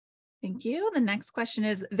 Thank you. The next question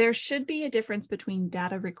is, there should be a difference between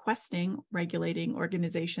data requesting, regulating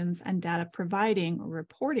organizations, and data providing,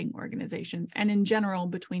 reporting organizations, and in general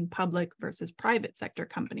between public versus private sector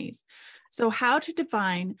companies. So how to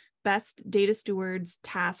define best data stewards,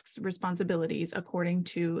 tasks, responsibilities according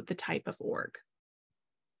to the type of org?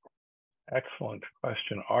 Excellent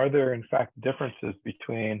question. Are there, in fact, differences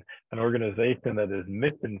between an organization that is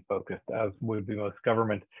mission focused, as would be most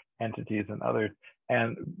government entities and others,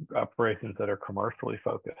 and operations that are commercially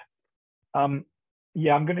focused?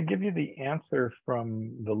 Yeah, I'm going to give you the answer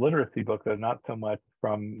from the literacy book, though not so much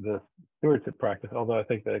from the stewardship practice, although I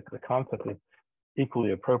think that the concept is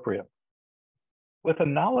equally appropriate. With a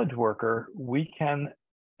knowledge worker, we can,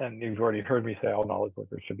 and you've already heard me say all knowledge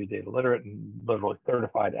workers should be data literate and literally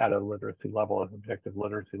certified at a literacy level, as objective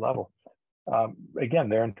literacy level. Again,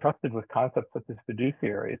 they're entrusted with concepts such as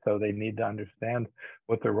fiduciary, so they need to understand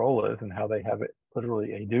what their role is and how they have it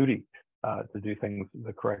literally a duty to do things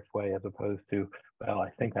the correct way, as opposed to, well, I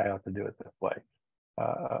think I ought to do it this way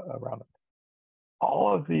around it.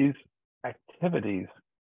 All of these activities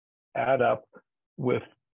add up with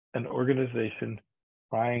an organization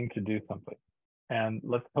trying to do something. And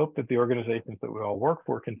let's hope that the organizations that we all work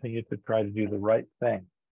for continue to try to do the right thing.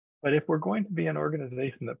 But if we're going to be an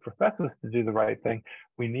organization that professes to do the right thing,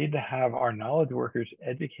 we need to have our knowledge workers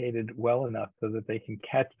educated well enough so that they can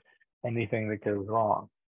catch anything that goes wrong.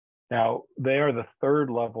 Now, they are the third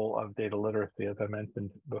level of data literacy, as I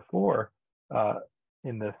mentioned before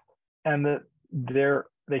in this, and that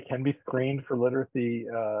they can be screened for literacy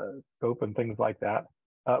scope and things like that,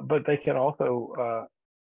 but they can also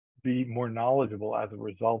be more knowledgeable as a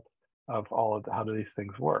result of all of how do these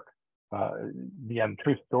things work. The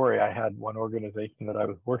true story, I had one organization that I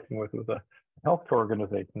was working with. It was a healthcare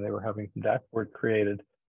organization. They were having some dashboard created,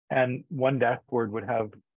 and one dashboard would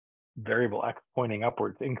have variable X pointing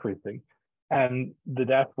upwards, increasing, and the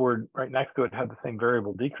dashboard right next to it had the same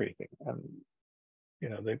variable decreasing. And you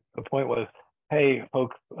know, the point was, hey,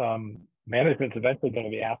 folks, management's eventually going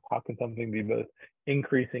to be asked, how can something be both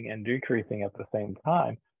increasing and decreasing at the same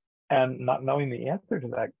time? And not knowing the answer to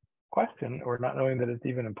that question, or not knowing that it's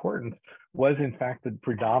even important, was in fact the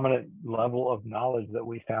predominant level of knowledge that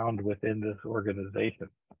we found within this organization.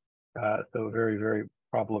 So very, very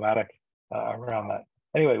problematic around that.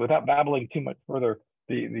 Anyway, without babbling too much further,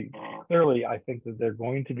 clearly I think that they're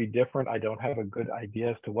going to be different. I don't have a good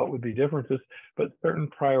idea as to what would be differences, but certain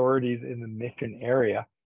priorities in the mission area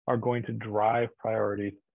are going to drive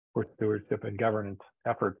priorities for stewardship and governance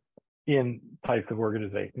efforts in types of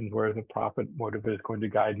organizations, whereas a profit motive is going to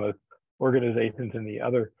guide most organizations in the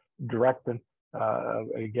other direction.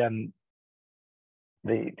 Again,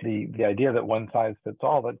 the idea that one size fits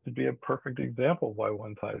all, that should be a perfect example of why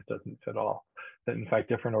one size doesn't fit all. That in fact,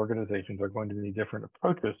 different organizations are going to need different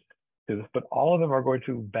approaches to this, but all of them are going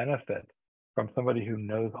to benefit from somebody who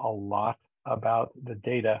knows a lot about the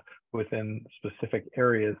data within specific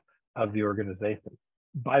areas of the organization.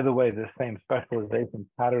 By the way, this same specialization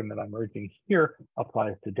pattern that I'm urging here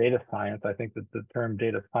applies to data science. I think that the term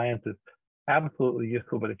data science is absolutely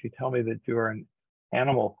useful, but if you tell me that you are an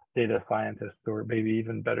animal data scientist, or maybe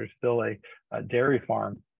even better still, a dairy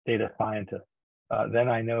farm data scientist, then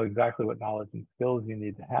I know exactly what knowledge and skills you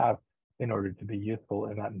need to have in order to be useful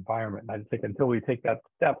in that environment. And I think until we take that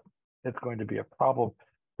step, it's going to be a problem.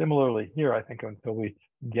 Similarly here, I think until we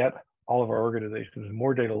get all of our organizations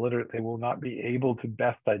more data literate, they will not be able to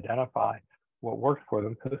best identify what works for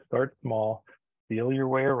them. So start small, feel your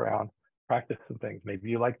way around, practice some things. Maybe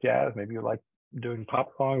you like jazz, maybe you like doing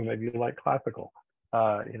pop songs, maybe you like classical.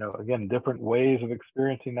 Again, different ways of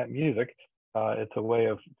experiencing that music. It's a way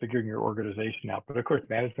of figuring your organization out. But of course,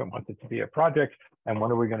 management wants it to be a project, and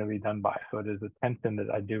when are we going to be done by? So it is a tension that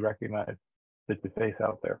I do recognize that you face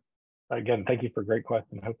out there. Again, thank you for a great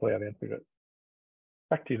question. Hopefully I've answered it.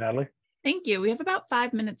 Back to you, Natalie. Thank you. We have about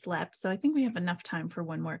 5 minutes left, so I think we have enough time for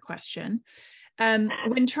one more question.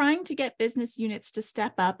 When trying to get business units to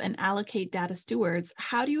step up and allocate data stewards,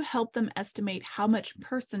 how do you help them estimate how much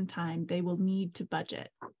person time they will need to budget?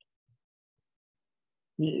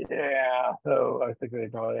 Yeah, so I think they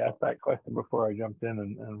probably asked that question before I jumped in,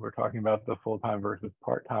 and we're talking about the full-time versus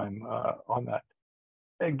part-time on that.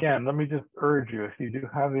 Again, let me just urge you, if you do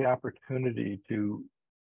have the opportunity to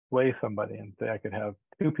sway somebody and say, I could have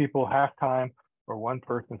 2 people half-time or 1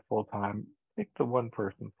 person full-time, pick the 1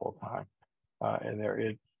 person full-time. And there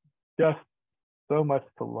is just so much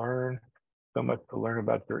to learn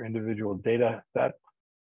about your individual data set.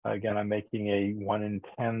 Again, I'm making a 1 in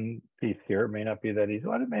 10 piece here. It may not be that easy,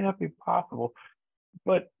 and it may not be possible,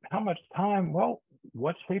 but how much time? Well,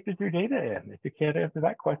 what shape is your data in? If you can't answer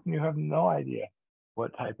that question, you have no idea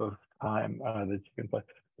what type of time that you can play.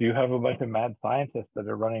 Do you have a bunch of mad scientists that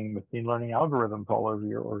are running machine learning algorithms all over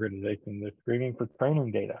your organization? They're screaming for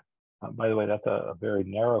training data. By the way, that's a very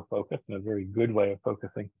narrow focus, and a very good way of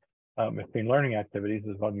focusing machine learning activities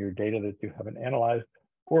is on your data that you haven't analyzed,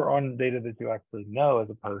 or on data that you actually know, as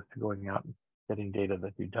opposed to going out and getting data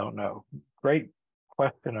that you don't know. Great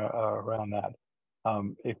question around that.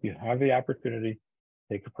 If you have the opportunity,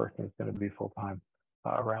 take a person that's going to be full-time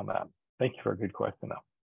around that. Thank you for a good question, though.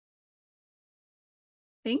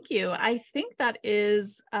 Thank you. I think that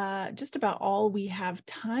is just about all we have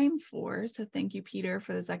time for. So thank you, Peter,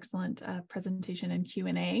 for this excellent presentation and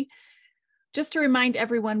Q&A. Just to remind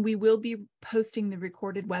everyone, we will be posting the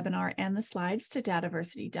recorded webinar and the slides to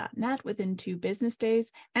dataversity.net within 2 business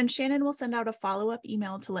days, and Shannon will send out a follow-up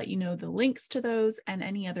email to let you know the links to those and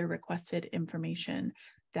any other requested information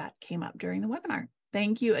that came up during the webinar.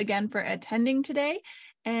 Thank you again for attending today,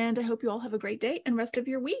 and I hope you all have a great day and rest of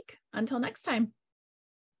your week. Until next time.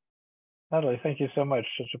 Natalie, thank you so much.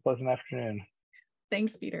 Such a pleasant afternoon.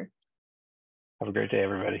 Thanks, Peter. Have a great day,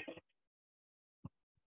 everybody.